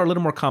orders are a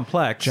little more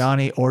complex.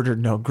 Johnny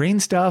ordered no green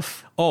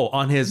stuff. Oh,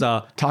 on his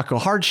Taco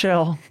hard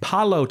shell.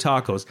 Palo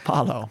tacos.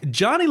 Palo.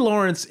 Johnny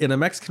Lawrence in a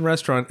Mexican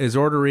restaurant is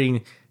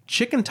ordering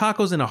chicken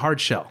tacos in a hard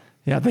shell.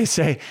 Yeah, they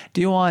say, do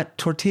you want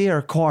tortilla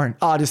or corn?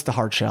 Oh, just the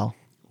hard shell.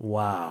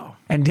 Wow.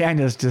 And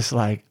Daniel's just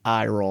like,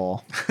 eye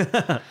roll.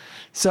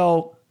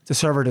 So the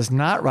server does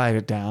not write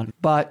it down,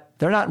 but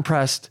they're not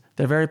impressed.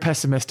 They're very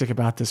pessimistic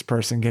about this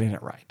person getting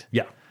it right.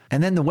 Yeah.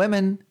 And then the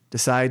women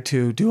decide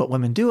to do what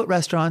women do at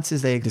restaurants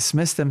is they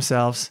dismiss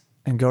themselves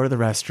and go to the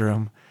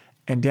restroom.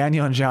 And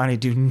Daniel and Johnny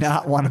do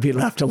not want to be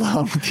left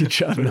alone with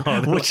each other,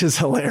 which is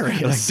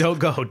hilarious. Like,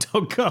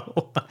 don't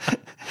go.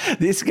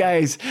 These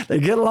guys, they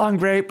get along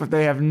great, but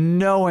they have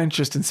no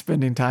interest in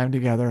spending time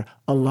together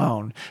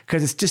alone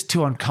because it's just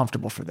too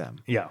uncomfortable for them.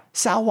 Yeah.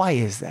 Sal, why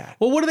is that?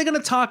 Well, what are they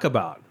going to talk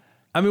about?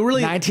 I mean,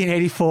 really,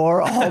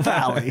 1984, All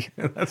Valley.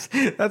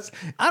 that's.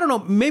 I don't know.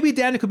 Maybe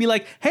Daniel could be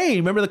like, "Hey,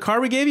 remember the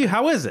car we gave you?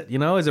 How is it?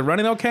 Is it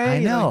running okay?"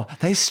 I know.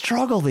 They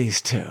struggle,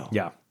 these two.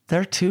 Yeah.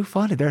 They're too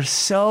funny. They're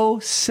so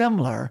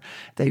similar.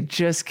 They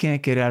just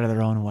can't get out of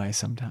their own way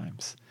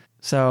sometimes.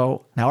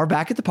 So now we're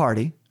back at the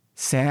party.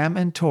 Sam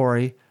and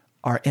Tori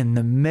are in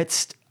the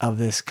midst of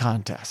this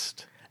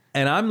contest.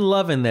 And I'm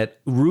loving that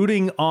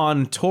rooting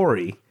on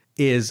Tori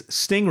is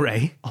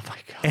Stingray. Oh my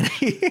God. And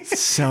he's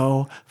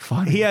so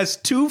funny. He has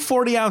 2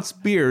 40-ounce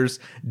beers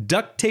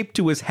duct taped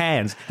to his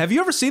hands. Have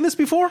you ever seen this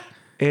before?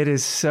 It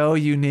is so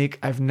unique.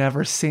 I've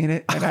never seen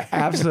it, and I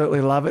absolutely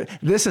love it.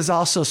 This is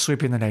also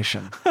sweeping the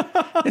nation.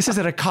 This is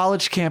at a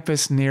college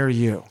campus near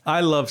you.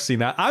 I love seeing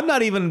that. I'm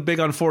not even big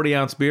on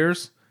 40-ounce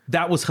beers.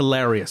 That was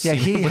hilarious. Yeah,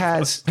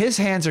 his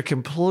hands are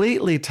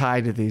completely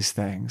tied to these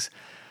things.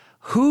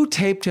 Who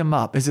taped him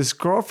up? Is his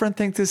girlfriend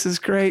think this is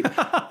great?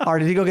 Or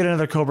did he go get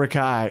another Cobra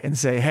Kai and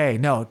say, hey,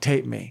 no,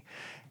 tape me?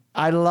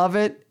 I love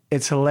it.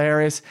 It's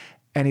hilarious.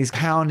 And he's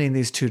pounding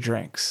these 2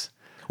 drinks.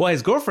 Well,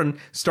 his girlfriend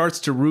starts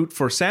to root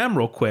for Sam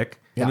real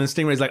quick. Yeah. And then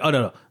Stingray's like, oh,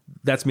 no,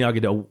 that's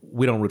Miyagi-Do.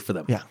 We don't root for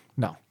them. Yeah,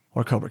 no,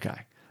 or Cobra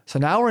Kai. So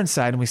now we're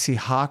inside and we see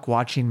Hawk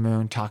watching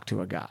Moon talk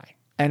to a guy.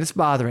 And it's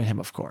bothering him,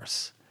 of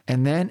course.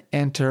 And then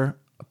enter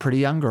a pretty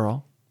young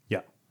girl.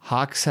 Yeah.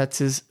 Hawk sets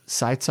his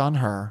sights on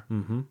her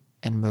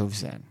and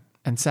moves in.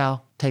 And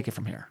Sal, take it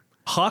from here.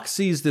 Hawk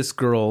sees this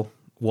girl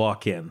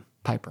walk in.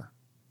 Piper.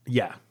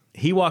 Yeah.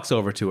 He walks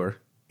over to her.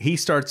 He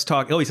starts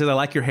talking. Oh, he says, I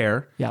like your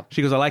hair. Yep.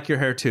 She goes, I like your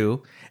hair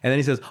too. And then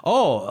he says, a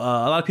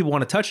lot of people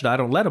want to touch it. I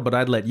don't let them, but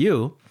I'd let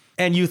you.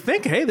 And you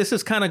think, hey, this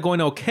is kind of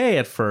going okay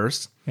at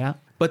first. Yeah.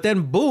 But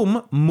then,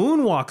 boom,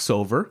 Moon walks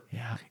over.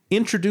 Yeah.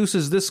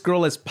 Introduces this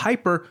girl as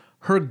Piper,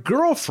 her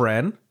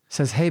girlfriend.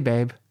 Says, hey,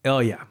 babe. Oh,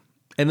 yeah.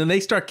 And then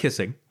they start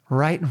kissing.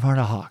 Right in front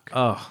of Hawk.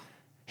 Oh.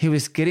 He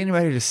was getting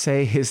ready to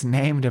say his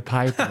name to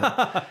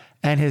Piper.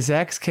 And his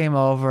ex came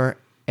over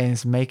and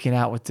is making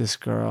out with this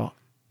girl.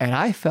 And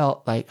I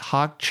felt like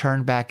Hawk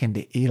turned back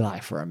into Eli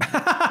for a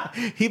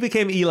minute. He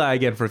became Eli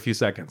again for a few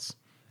seconds.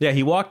 Yeah,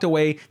 he walked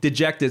away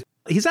dejected.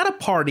 He's at a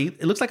party.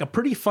 It looks like a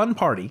pretty fun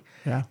party.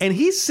 Yeah. And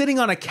he's sitting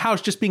on a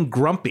couch just being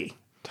grumpy.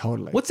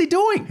 Totally. What's he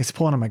doing? He's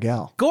pulling a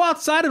Miguel. Go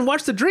outside and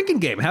watch the drinking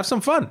game. Have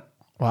some fun.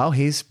 Well,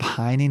 he's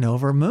pining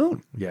over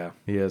Moon. Yeah,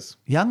 he is.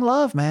 Young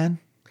love, man.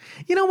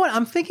 You know what?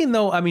 I'm thinking,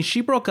 though, I mean,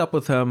 she broke up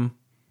with him.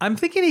 I'm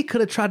thinking he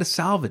could have tried to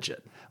salvage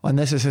it. When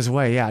this is his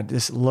way, yeah,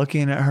 just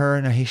looking at her,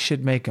 and he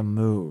should make a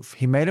move.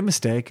 He made a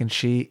mistake, and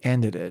she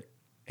ended it.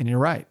 And you're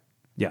right.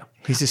 Yeah.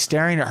 He's just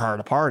staring at her at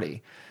a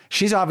party.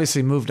 She's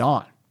obviously moved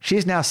on.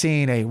 She's now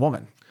seeing a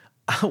woman.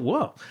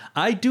 Whoa.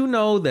 I do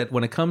know that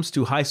when it comes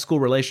to high school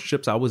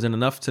relationships, I was in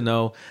enough to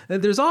know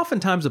that there's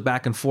oftentimes a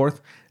back and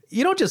forth.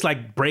 You don't just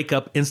like break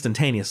up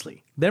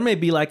instantaneously. There may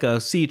be like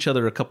a see each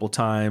other a couple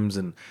times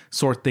and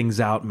sort things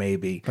out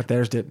maybe. But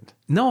theirs didn't.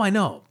 No, I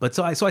know. But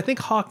so I think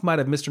Hawk might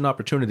have missed an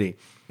opportunity.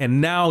 And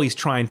now he's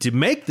trying to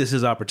make this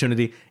his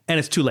opportunity. And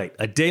it's too late.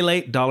 A day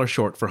late, $1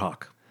 short for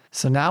Hawk.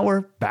 So now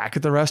we're back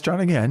at the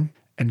restaurant again.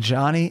 And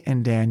Johnny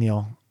and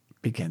Daniel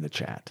begin to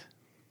chat.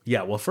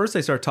 Yeah, well, first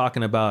they start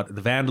talking about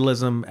the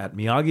vandalism at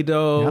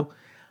Miyagi-Do, Yep.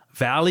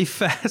 Valley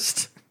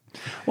Fest.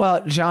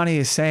 Well, Johnny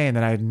is saying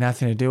that I had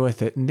nothing to do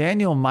with it. And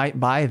Daniel might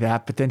buy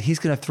that, but then he's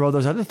going to throw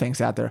those other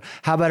things out there.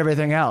 How about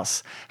everything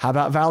else? How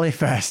about Valley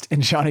Fest?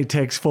 And Johnny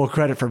takes full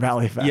credit for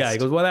Valley Fest. Yeah, he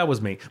goes, well, that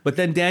was me. But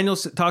then Daniel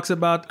talks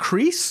about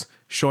Kreese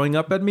showing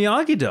up at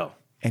Miyagi-Do.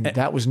 And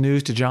that was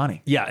news to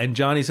Johnny. Yeah, and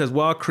Johnny says,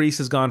 well, Kreese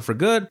is gone for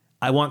good.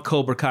 I want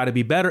Cobra Kai to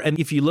be better. And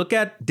if you look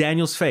at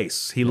Daniel's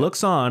face, he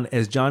looks on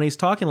as Johnny's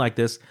talking like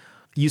this.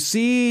 You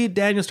see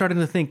Daniel starting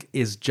to think,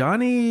 is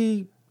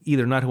Johnny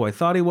either not who I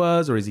thought he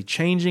was, or is he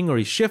changing, or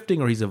he's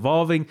shifting, or he's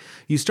evolving?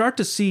 You start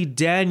to see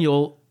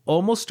Daniel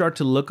almost start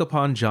to look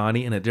upon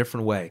Johnny in a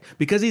different way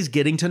because he's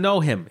getting to know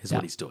him is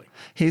what he's doing.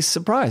 He's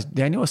surprised.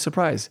 Daniel was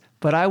surprised,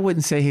 but I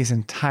wouldn't say he's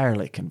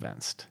entirely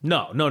convinced.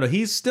 No.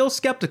 He's still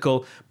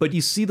skeptical, but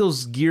you see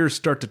those gears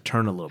start to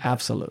turn a little bit.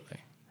 Absolutely.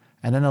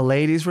 And then the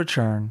ladies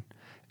return,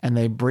 and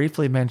they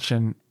briefly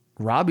mention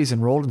Robbie's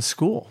enrolled in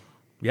school.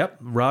 Yep.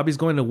 Robbie's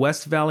going to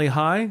West Valley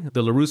High.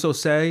 The LaRusso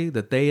say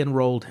that they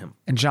enrolled him.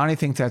 And Johnny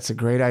thinks that's a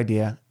great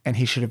idea, and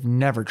he should have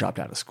never dropped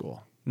out of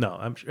school. No,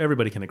 I'm sure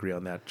everybody can agree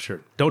on that. Sure.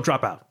 Don't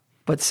drop out.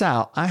 But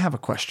Sal, I have a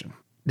question.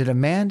 Did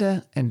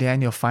Amanda and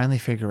Daniel finally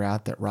figure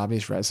out that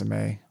Robbie's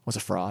resume was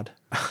a fraud?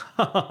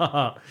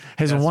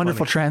 His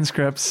wonderful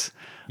transcripts,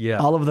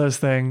 all of those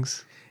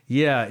things.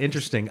 Yeah,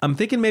 interesting. I'm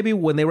thinking maybe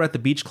when they were at the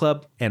beach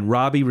club and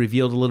Robbie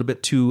revealed a little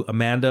bit to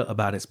Amanda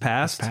about his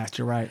past.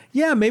 You're right.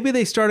 Yeah, maybe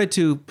they started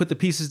to put the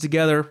pieces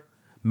together.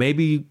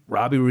 Maybe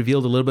Robbie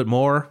revealed a little bit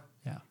more.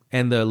 Yeah.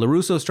 And the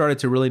LaRusso started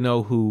to really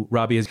know who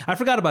Robbie is. I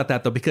forgot about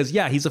that, though, because,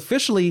 he's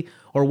officially,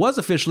 or was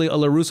officially, a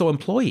LaRusso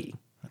employee.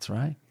 That's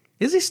right.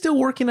 Is he still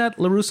working at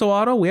LaRusso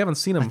Auto? We haven't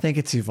seen him. I think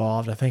it's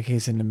evolved. I think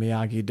he's into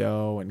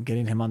Miyagi-Do and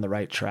getting him on the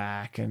right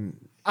track.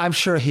 And I'm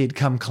sure he'd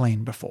come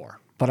clean before.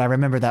 But I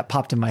remember that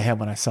popped in my head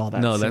when I saw that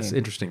No, scene. that's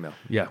interesting, though.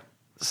 Yeah.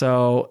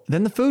 So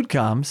then the food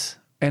comes,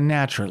 and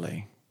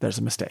naturally, there's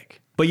a mistake.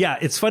 But yeah,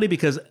 it's funny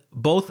because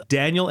both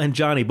Daniel and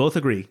Johnny both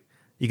agree.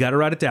 You got to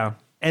write it down.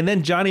 And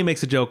then Johnny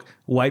makes a joke,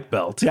 white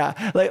belt.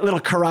 Yeah, like little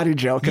karate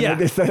joke. And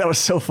they thought that was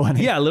so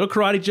funny. Yeah, a little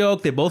karate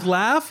joke. They both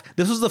laugh.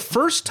 This was the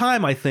first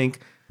time, I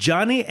think,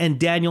 Johnny and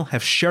Daniel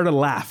have shared a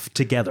laugh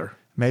together.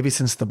 Maybe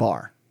since the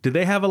bar. Did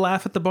they have a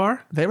laugh at the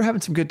bar? They were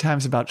having some good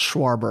times about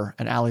Schwarber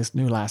and Allie's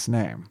new last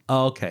name.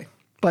 Oh, okay.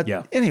 But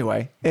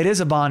anyway, it is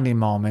a bonding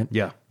moment.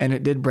 Yeah. And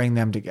it did bring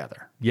them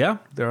together. Yeah,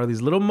 there are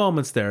these little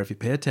moments there if you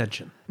pay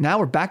attention. Now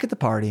we're back at the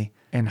party,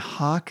 and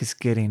Hawk is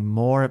getting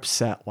more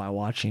upset while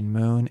watching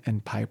Moon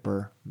and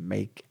Piper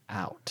make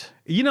out.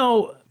 You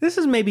know, this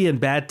is maybe in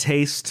bad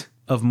taste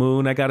of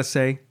Moon, I gotta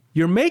say.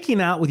 You're making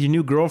out with your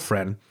new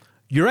girlfriend.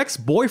 Your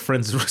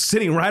ex-boyfriend's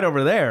sitting right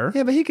over there.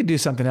 Yeah, but he could do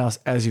something else,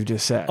 as you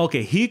just said.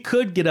 Okay, he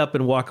could get up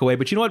and walk away,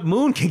 but you know what?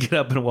 Moon can get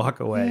up and walk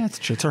away. Yeah, it's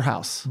true. It's her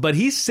house. But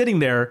he's sitting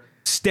there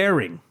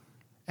staring.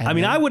 And I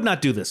mean, then, I would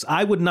not do this.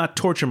 I would not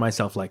torture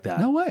myself like that.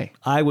 No way.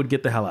 I would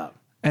get the hell out.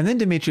 And then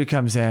Dimitri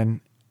comes in,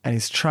 and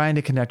he's trying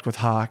to connect with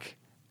Hawk,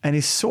 and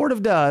he sort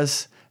of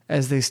does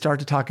as they start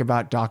to talk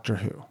about Doctor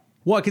Who.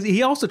 Well, because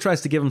he also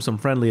tries to give him some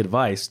friendly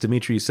advice.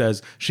 Dimitri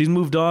says, she's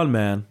moved on,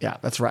 man. Yeah,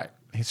 that's right.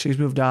 She's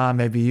moved on.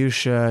 Maybe you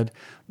should.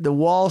 The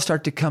walls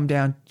start to come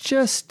down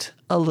just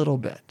a little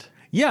bit.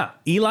 Yeah,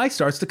 Eli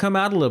starts to come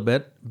out a little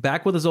bit,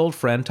 back with his old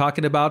friend,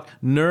 talking about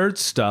nerd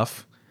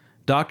stuff.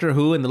 Doctor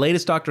Who, and the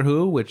latest Doctor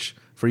Who, which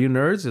for you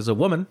nerds is a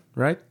woman,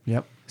 right?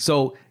 Yep.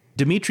 So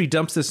Dimitri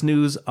dumps this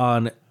news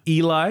on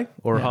Eli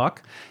or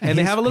Hawk, and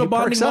they have a little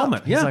bonding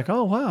moment. He's like,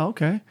 oh, wow,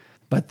 okay.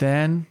 But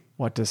then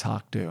what does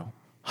Hawk do?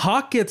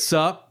 Hawk gets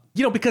up,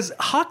 because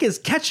Hawk is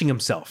catching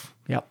himself.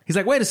 Yep. He's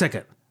like, wait a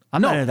second.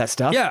 I'm not into that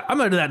stuff. Yeah, I'm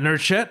not into that nerd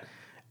shit.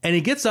 And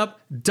he gets up,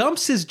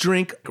 dumps his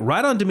drink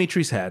right on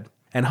Dimitri's head,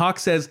 and Hawk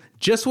says,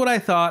 just what I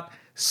thought,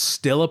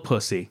 still a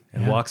pussy,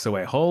 and walks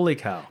away. Holy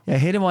cow. Yeah,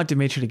 he didn't want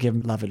Dimitri to give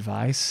him love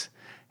advice.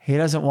 He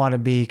doesn't want to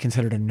be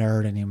considered a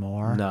nerd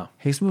anymore. No.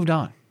 He's moved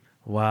on.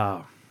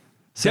 Wow.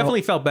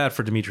 Definitely felt bad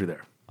for Dimitri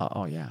there.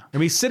 Oh, yeah. I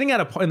mean, he's sitting in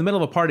the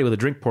middle of a party with a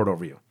drink poured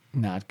over you.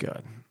 Not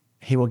good.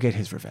 He will get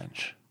his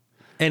revenge.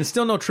 And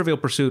still no Trivial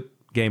Pursuit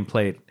game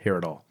played here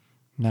at all.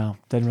 No,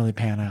 didn't really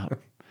pan out.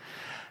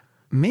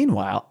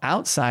 Meanwhile,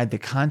 outside, the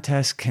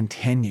contest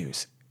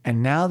continues,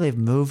 and now they've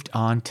moved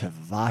on to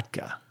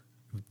vodka.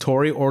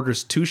 Tori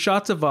orders 2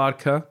 shots of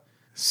vodka.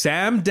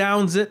 Sam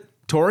downs it.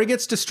 Tori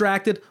gets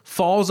distracted,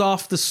 falls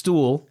off the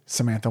stool.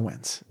 Samantha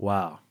wins.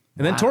 Wow.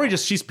 And then Tori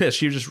she's pissed.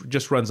 She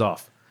just runs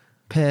off.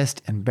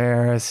 Pissed,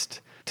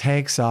 embarrassed,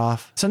 takes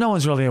off. So no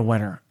one's really a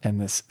winner in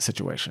this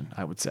situation,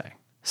 I would say.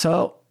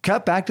 So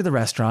cut back to the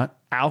restaurant.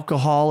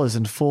 Alcohol is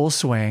in full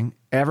swing.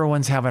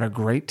 Everyone's having a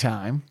great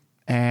time.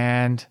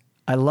 And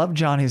I love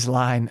Johnny's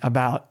line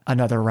about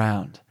another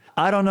round.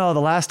 I don't know. The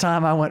last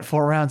time I went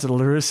 4 rounds at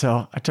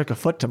LaRusso, I took a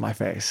foot to my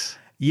face.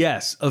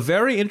 Yes, a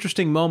very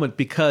interesting moment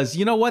because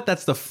you know what?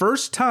 That's the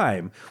first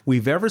time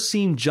we've ever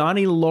seen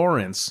Johnny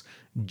Lawrence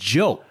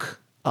joke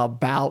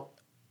about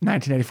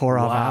 1984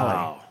 All Valley.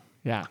 Wow.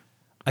 Yeah.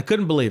 I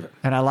couldn't believe it.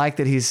 And I like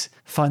that he's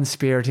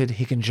fun-spirited.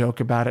 He can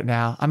joke about it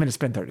now. I mean, it's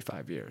been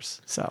 35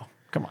 years, so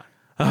come on.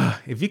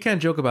 If you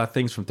can't joke about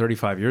things from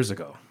 35 years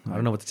ago, I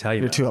don't know what to tell you.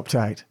 You're too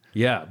uptight.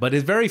 Yeah, but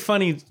it's very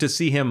funny to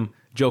see him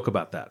joke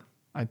about that.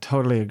 I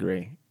totally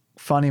agree.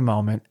 Funny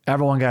moment.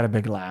 Everyone got a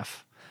big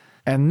laugh.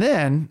 And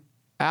then,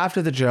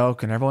 after the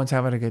joke and everyone's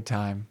having a good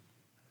time,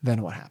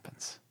 then what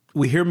happens?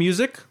 We hear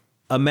music.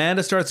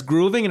 Amanda starts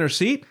grooving in her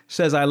seat,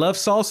 says, I love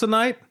salsa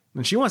night,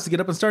 and she wants to get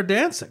up and start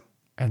dancing.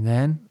 And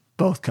then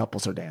both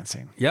couples are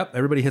dancing. Yep,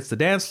 everybody hits the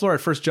dance floor.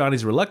 At first,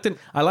 Johnny's reluctant.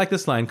 I like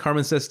this line.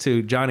 Carmen says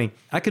to Johnny,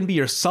 I can be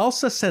your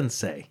salsa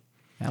sensei.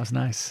 That was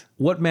nice.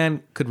 What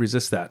man could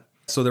resist that?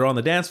 So they're on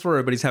the dance floor.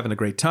 Everybody's having a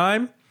great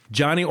time.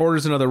 Johnny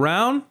orders another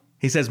round.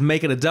 He says,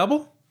 make it a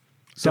double.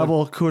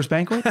 Double Coors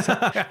Banquet?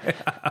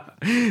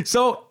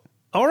 So,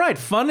 all right,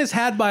 fun is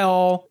had by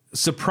all.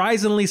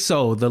 Surprisingly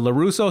so. The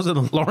LaRussos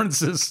and the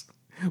Lawrences.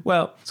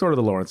 Well, sort of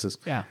the Lawrences.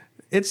 Yeah.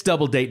 It's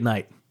double date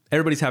night.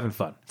 Everybody's having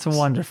fun. It's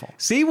wonderful.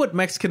 See what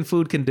Mexican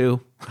food can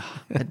do?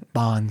 It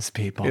bonds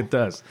people. It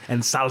does.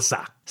 And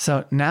salsa.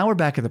 So now we're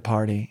back at the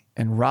party,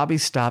 and Robbie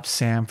stops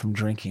Sam from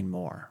drinking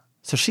more.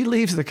 So she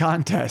leaves the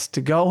contest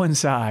to go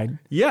inside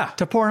Yeah.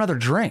 to pour another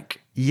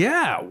drink.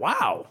 Yeah.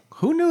 Wow.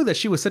 Who knew that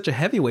she was such a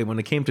heavyweight when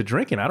it came to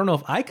drinking? I don't know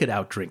if I could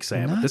outdrink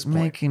Sam at this Not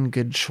point. making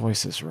good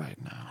choices right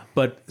now.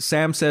 But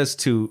Sam says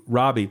to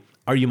Robbie,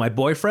 "Are you my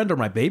boyfriend or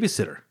my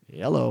babysitter?"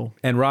 Yellow.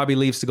 And Robbie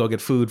leaves to go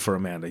get food for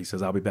Amanda. He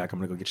says, "I'll be back. I'm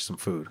going to go get you some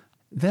food."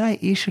 Then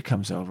Aisha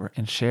comes over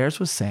and shares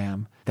with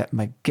Sam that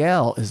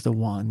Miguel is the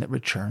one that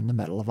returned the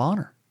Medal of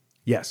Honor.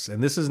 Yes.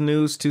 And this is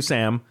news to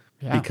Sam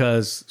Yeah.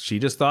 because she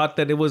just thought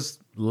that it was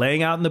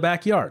laying out in the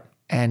backyard.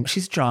 And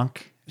she's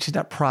drunk. She's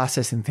not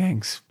processing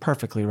things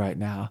perfectly right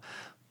now,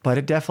 but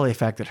it definitely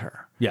affected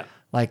her. Yeah.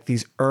 Like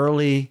these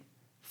early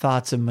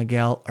thoughts of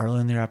Miguel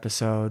early in their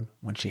episode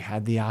when she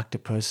had the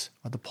octopus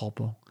or the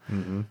pulpo.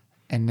 Mm-hmm.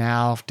 And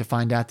now to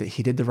find out that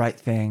he did the right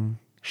thing,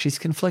 she's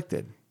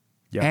conflicted.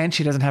 Yeah. And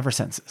she doesn't have her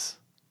senses.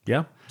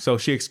 Yeah. So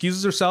she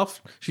excuses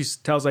herself. She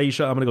tells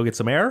Aisha, "I'm going to go get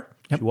some air."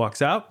 She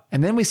walks out.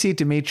 And then we see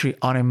Dimitri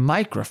on a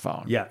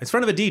microphone. Yeah. It's in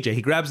front of a DJ.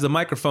 He grabs the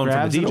microphone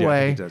Grabs from the it DJ. I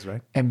away think he does,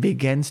 right? and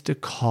begins to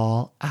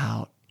call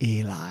out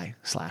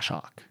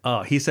Eli/Hawk.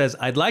 Oh, he says,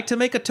 "I'd like to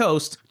make a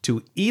toast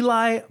to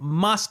Eli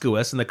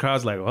Moskowitz." And the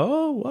crowd's like,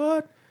 "Oh,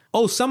 what?"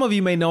 "Oh, some of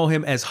you may know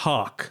him as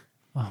Hawk.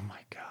 Oh my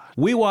God.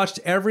 We watched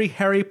every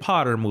Harry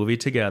Potter movie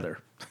together."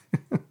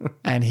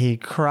 And he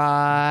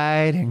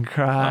cried and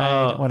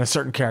cried when a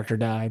certain character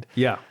died.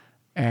 Yeah.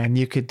 And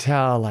you could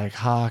tell like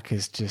Hawk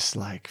is just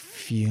like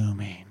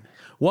fuming.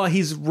 Well,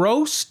 he's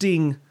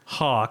roasting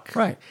Hawk.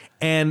 Right.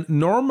 And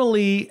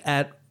normally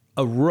at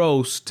a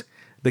roast,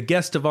 the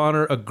guest of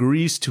honor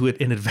agrees to it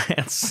in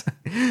advance.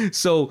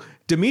 So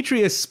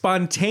Dimitri is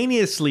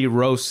spontaneously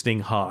roasting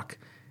Hawk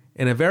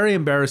in a very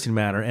embarrassing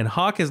manner. And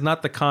Hawk is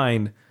not the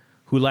kind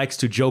who likes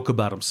to joke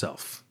about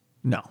himself.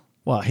 No.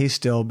 Well, he's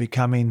still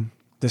becoming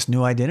this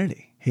new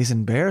identity. He's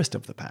embarrassed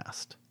of the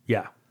past.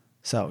 Yeah.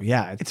 So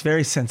yeah, it's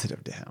very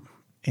sensitive to him.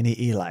 Any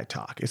Eli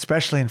talk,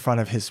 especially in front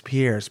of his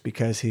peers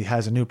because he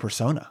has a new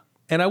persona.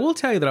 And I will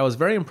tell you that I was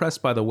very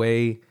impressed by the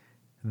way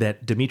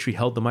that Dimitri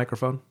held the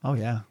microphone. Oh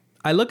yeah.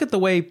 I look at the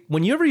way,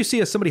 whenever you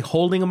see somebody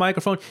holding a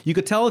microphone, you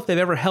could tell if they've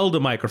ever held a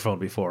microphone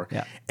before.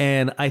 Yeah.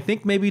 And I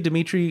think maybe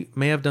Dimitri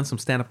may have done some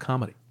stand-up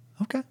comedy.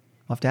 Okay. I'll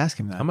have to ask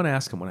him that. I'm going to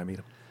ask him when I meet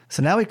him.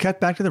 So now we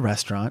cut back to the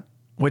restaurant,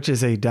 which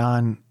is a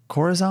Don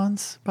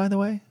Corazon's, by the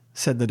way,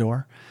 said the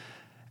door.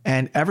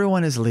 And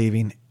everyone is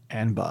leaving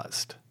and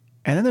buzzed.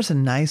 And then there's a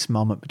nice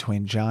moment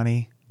between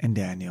Johnny and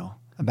Daniel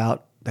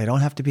about they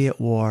don't have to be at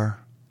war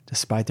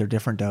despite their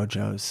different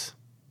dojos,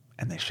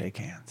 and they shake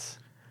hands.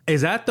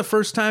 Is that the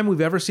first time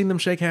we've ever seen them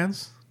shake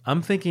hands?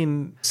 I'm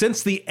thinking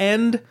since the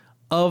end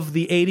of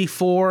the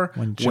 84,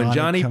 when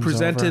Johnny comes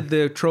presented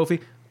over. the trophy,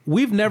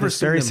 we've never This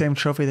seen very them. same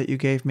trophy that you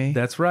gave me?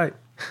 That's right.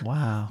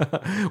 Wow.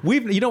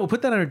 We'll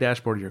put that on your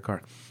dashboard of your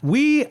car.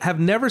 We have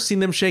never seen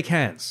them shake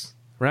hands,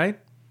 right?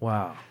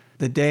 Wow.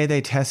 The day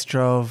they test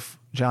drove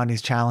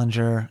Johnny's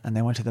Challenger and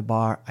they went to the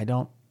bar, I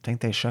don't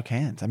think they shook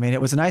hands. I mean,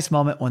 it was a nice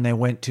moment when they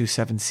went to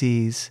Seven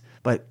Seas,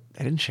 but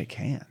they didn't shake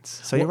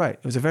hands. So you're right.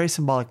 It was a very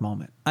symbolic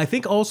moment. I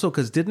think also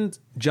because didn't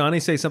Johnny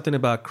say something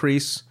about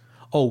Kreese?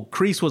 Oh,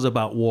 Kreese was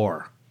about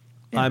war.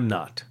 Yeah. I'm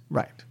not.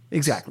 Right.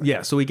 Exactly.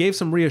 Yeah. So he gave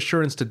some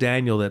reassurance to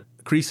Daniel that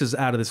Kreese is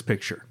out of this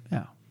picture.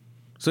 Yeah.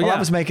 So I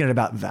was making it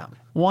about them.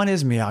 One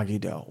is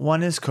Miyagi-Do.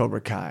 One is Cobra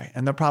Kai.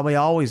 And they'll probably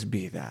always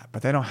be that,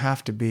 but they don't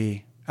have to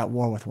be at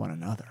war with one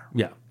another.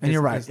 Yeah. And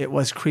you're right. It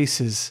was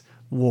Kreese's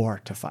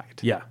war to fight.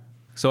 Yeah.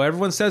 So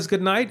everyone says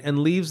goodnight and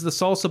leaves the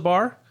salsa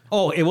bar.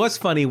 Oh, it was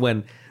funny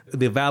when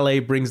the valet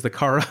brings the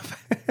car up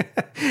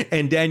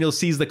and Daniel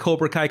sees the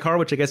Cobra Kai car,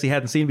 which I guess he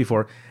hadn't seen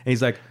before. And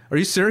he's like, "Are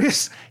you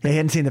serious?" Yeah, he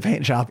hadn't seen the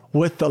paint shop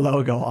with the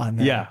logo on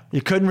there. Yeah.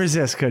 You couldn't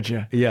resist, could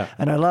you? Yeah.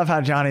 And I love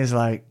how Johnny's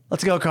like,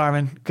 "Let's go,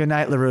 Carmen. Good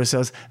night,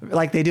 LaRusso's."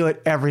 Like they do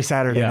it every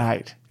Saturday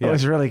night. It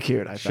was really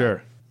cute, I thought.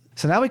 Sure.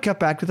 So now we cut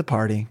back to the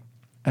party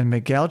and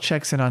Miguel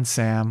checks in on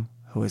Sam,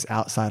 who is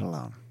outside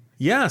alone.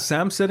 Yeah,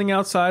 Sam's sitting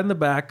outside in the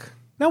back.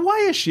 Now, why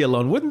is she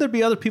alone? Wouldn't there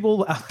be other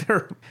people out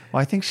there?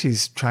 Well, I think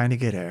she's trying to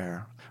get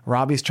air.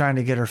 Robbie's trying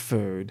to get her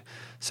food.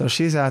 So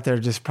she's out there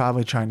just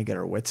probably trying to get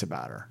her wits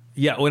about her.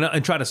 Yeah,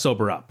 and try to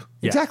sober up.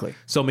 Yeah. Exactly.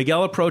 So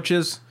Miguel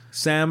approaches.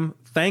 Sam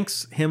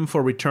thanks him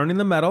for returning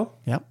the medal,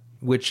 Yep.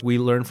 which we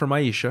learned from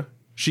Aisha.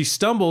 She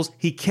stumbles.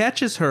 He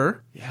catches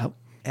her. Yep.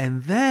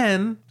 And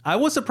then I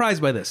was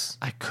surprised by this.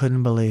 I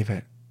couldn't believe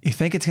it. You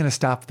think it's going to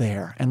stop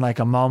there and like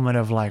a moment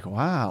of like,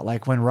 wow,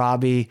 like when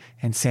Robbie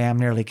and Sam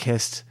nearly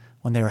kissed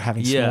when they were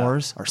having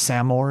s'mores or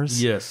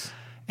Samores. Yes.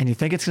 And you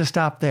think it's going to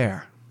stop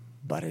there,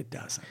 but it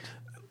doesn't.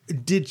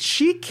 Did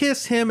she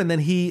kiss him and then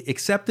he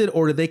accepted,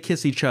 or did they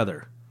kiss each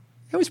other?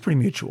 It was pretty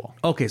mutual.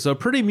 Okay, so a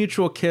pretty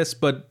mutual kiss,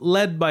 but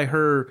led by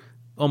her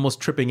almost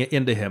tripping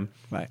into him.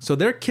 Right. So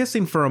they're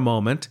kissing for a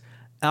moment,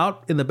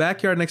 out in the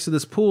backyard next to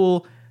this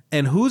pool.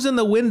 And who's in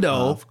the window?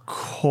 Of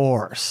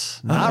course.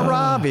 Not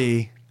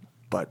Robbie,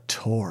 but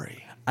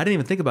Tori. I didn't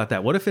even think about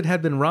that. What if it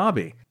had been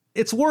Robbie?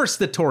 It's worse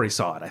that Tori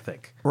saw it, I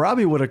think.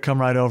 Robbie would have come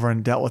right over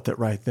and dealt with it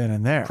right then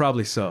and there.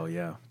 Probably so,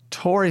 yeah.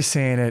 Tori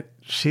seeing it,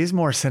 she's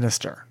more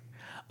sinister.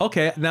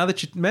 Okay, now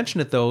that you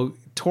mention it, though,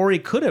 Tori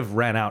could have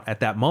ran out at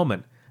that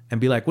moment and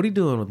be like, what are you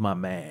doing with my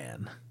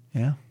man?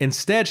 Yeah.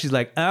 Instead, she's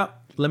like,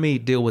 let me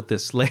deal with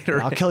this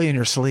later. I'll kill you in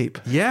your sleep.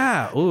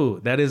 Yeah. Ooh,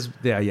 that is,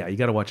 yeah, you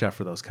got to watch out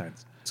for those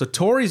kinds. So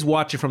Tori's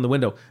watching from the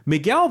window.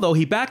 Miguel, though,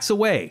 he backs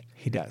away.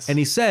 He does. And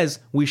he says,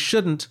 we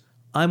shouldn't.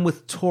 I'm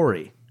with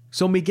Tori.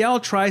 So Miguel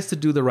tries to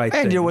do the right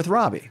thing. And you're with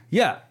Robbie.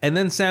 Yeah. And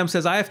then Sam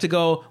says, I have to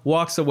go,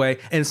 walks away.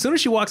 And as soon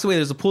as she walks away,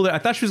 there's a pool there. I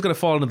thought she was going to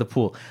fall into the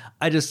pool.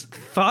 I just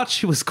thought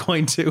she was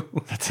going to.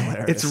 That's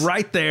hilarious. It's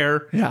right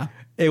there. Yeah.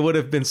 It would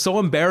have been so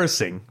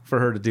embarrassing for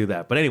her to do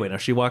that. But anyway, now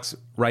she walks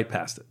right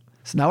past it.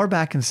 So now we're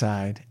back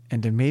inside,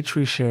 and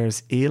Dimitri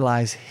shares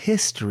Eli's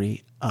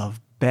history of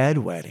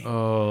bedwetting.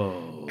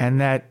 Oh. And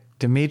that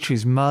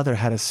Dimitri's mother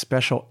had a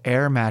special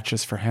air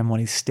mattress for him when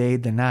he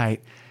stayed the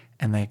night,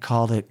 and they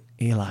called it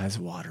Eli's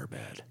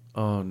waterbed.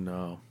 Oh,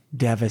 no.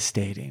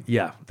 Devastating.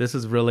 Yeah, this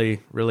is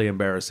really, really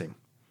embarrassing.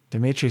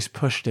 Dimitri's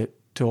pushed it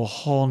to a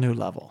whole new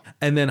level.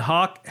 And then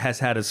Hawk has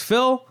had his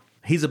fill.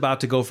 He's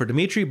about to go for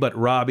Dimitri, but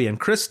Robbie and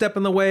Chris step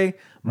in the way.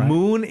 Right.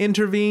 Moon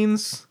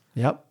intervenes.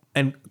 Yep.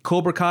 And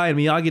Cobra Kai and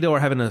Miyagi-Do are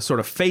having a sort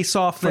of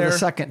face-off there. For the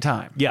second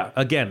time. Yeah,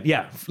 again.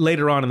 Yeah,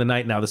 later on in the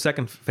night now, the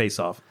second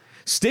face-off.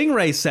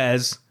 Stingray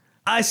says,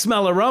 I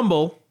smell a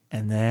rumble.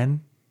 And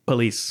then?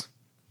 Police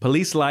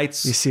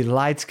lights. You see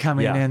lights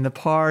coming in the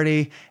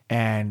party,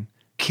 and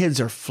kids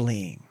are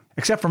fleeing.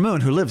 Except for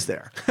Moon, who lives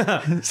there.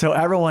 So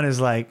everyone is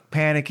like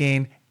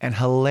panicking, and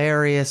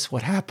hilarious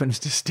what happens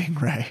to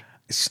Stingray.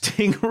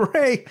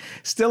 Stingray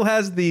still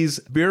has these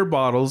beer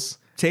bottles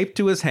taped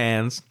to his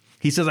hands.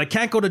 He says, I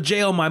can't go to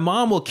jail. My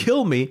mom will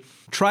kill me.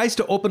 Tries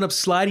to open up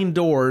sliding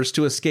doors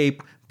to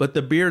escape, but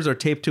the beers are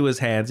taped to his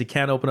hands. He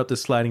can't open up the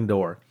sliding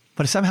door.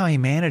 But somehow he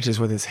manages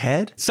with his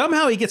head.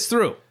 Somehow he gets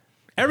through.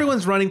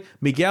 Everyone's running.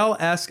 Miguel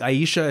asks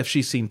Aisha if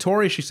she's seen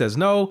Tori. She says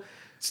no.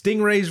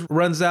 Stingray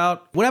runs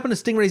out. What happened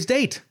to Stingray's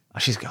date? Oh,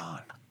 she's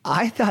gone.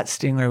 I thought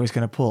Stingray was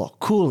going to pull a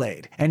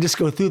Kool-Aid and just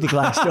go through the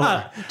glass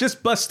door.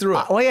 Just bust through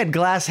it. Well, he had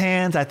glass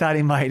hands. I thought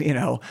he might,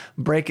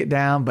 break it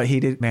down, but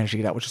he did manage to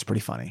get out, which is pretty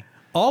funny.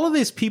 All of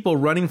these people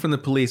running from the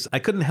police, I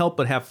couldn't help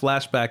but have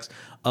flashbacks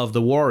of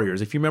the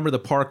Warriors. If you remember the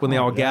park when they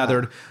all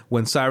gathered,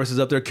 when Cyrus is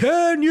up there,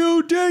 can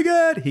you dig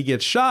it? He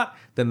gets shot.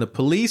 Then the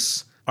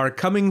police are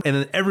coming, and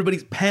then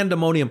everybody's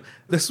pandemonium.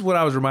 This is what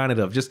I was reminded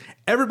of. Just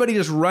everybody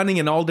just running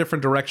in all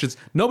different directions.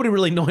 Nobody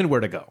really knowing where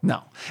to go.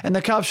 No. And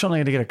the cops are only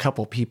going to get a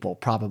couple people,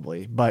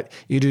 probably. But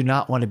you do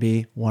not want to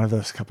be one of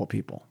those couple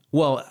people.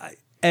 Well,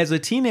 as a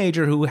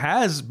teenager who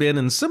has been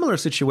in similar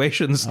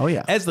situations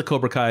as the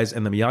Cobra Kais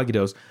and the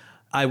Miyagi-Dos,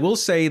 I will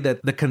say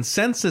that the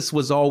consensus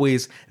was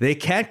always, they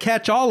can't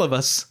catch all of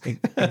us.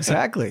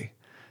 Exactly.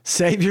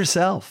 Save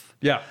yourself.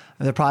 Yeah.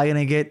 They're probably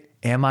going to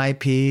get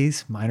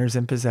MIPs, minors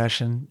in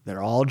possession.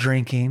 They're all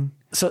drinking.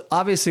 So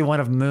obviously one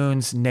of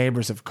Moon's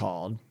neighbors have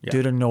called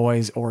due to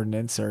noise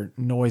ordinance or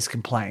noise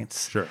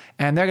complaints. Sure.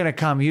 And they're going to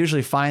come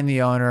usually find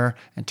the owner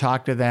and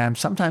talk to them,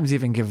 sometimes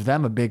even give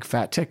them a big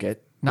fat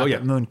ticket. Not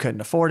that Moon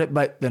couldn't afford it,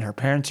 but then her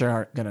parents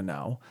aren't going to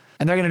know.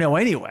 And they're going to know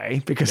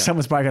anyway because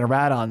someone's probably going to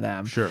rat on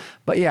them. Sure.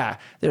 But yeah,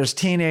 there's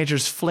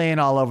teenagers fleeing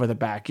all over the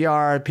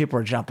backyard. People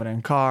are jumping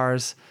in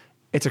cars.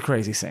 It's a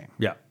crazy scene.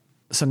 Yeah.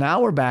 So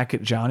now we're back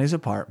at Johnny's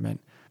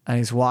apartment, and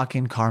he's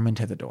walking Carmen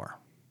to the door.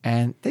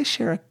 And they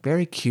share a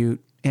very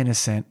cute,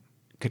 innocent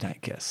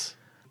goodnight kiss.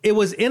 It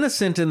was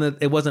innocent in that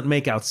it wasn't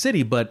Makeout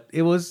City, but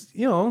it was,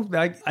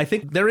 I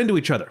think they're into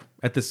each other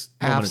at this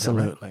moment.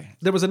 Absolutely. In time, right?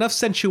 There was enough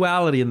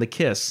sensuality in the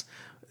kiss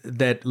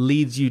that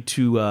leads you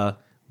to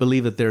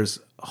believe that there's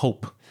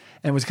hope.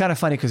 And it was kind of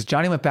funny because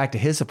Johnny went back to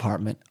his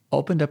apartment,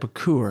 opened up a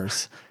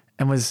Coors,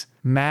 and was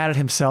mad at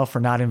himself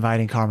for not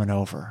inviting Carmen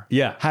over.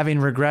 Yeah. Having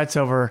regrets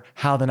over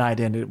how the night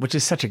ended, which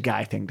is such a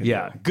guy thing to do.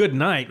 Yeah. Good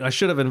night. I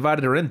should have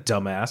invited her in,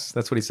 dumbass.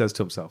 That's what he says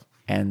to himself.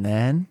 And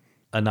then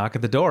a knock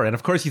at the door. And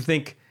of course you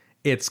think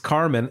it's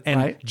Carmen.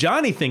 And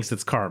Johnny thinks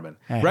it's Carmen.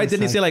 And right?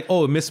 Didn't he say like,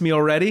 oh, miss me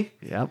already?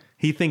 Yep.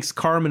 He thinks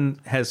Carmen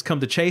has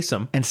come to chase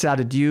him. And Sal,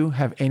 did you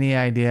have any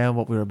idea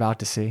what we were about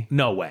to see?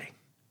 No way.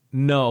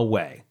 No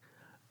way.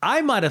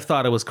 I might have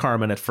thought it was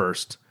Carmen at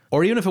first.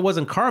 Or even if it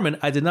wasn't Carmen,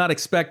 I did not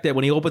expect that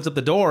when he opens up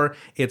the door,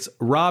 it's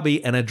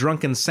Robbie and a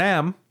drunken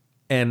Sam.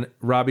 And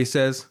Robbie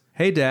says,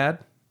 hey, Dad.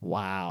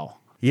 Wow.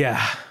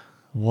 Yeah.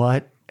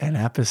 What an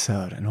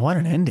episode and what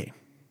an ending.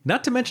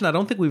 Not to mention, I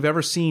don't think we've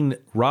ever seen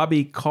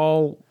Robbie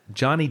call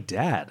Johnny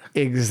Dad.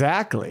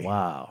 Exactly.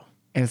 Wow.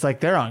 And it's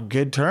like they're on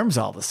good terms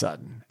all of a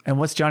sudden. And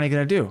what's Johnny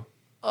going to do?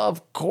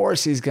 Of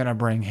course he's going to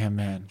bring him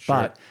in. Sure.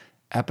 But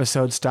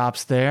episode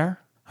stops there.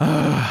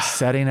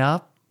 Setting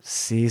up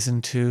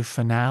season 2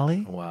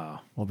 finale. Wow.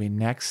 Will be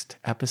next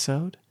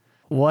episode.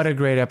 What a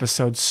great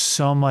episode.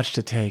 So much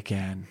to take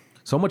in.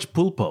 So much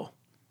pulpo.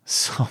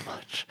 So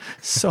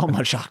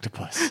much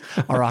octopus.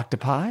 Or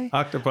octopi?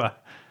 Octopi.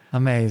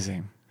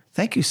 Amazing.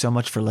 Thank you so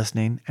much for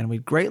listening, and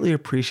we'd greatly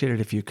appreciate it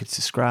if you could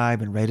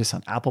subscribe and rate us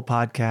on Apple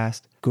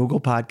Podcasts, Google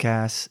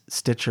Podcasts,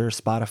 Stitcher,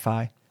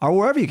 Spotify, or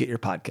wherever you get your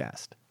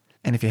podcast.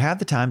 And if you have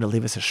the time to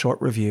leave us a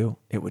short review,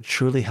 it would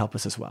truly help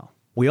us as well.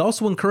 We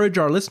also encourage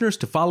our listeners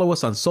to follow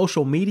us on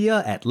social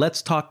media at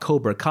Let's Talk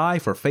Cobra Kai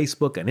for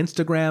Facebook and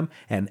Instagram,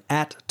 and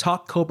at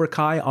Talk Cobra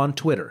Kai on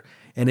Twitter.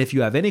 And if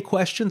you have any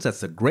questions,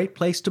 that's a great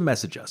place to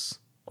message us.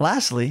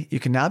 Lastly, you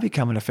can now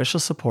become an official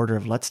supporter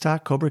of Let's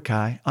Talk Cobra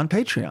Kai on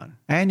Patreon.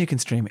 And you can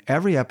stream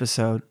every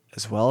episode,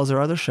 as well as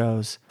our other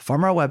shows,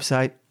 from our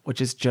website,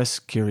 which is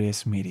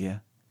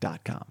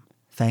justcuriousmedia.com.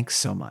 Thanks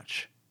so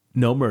much.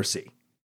 No mercy.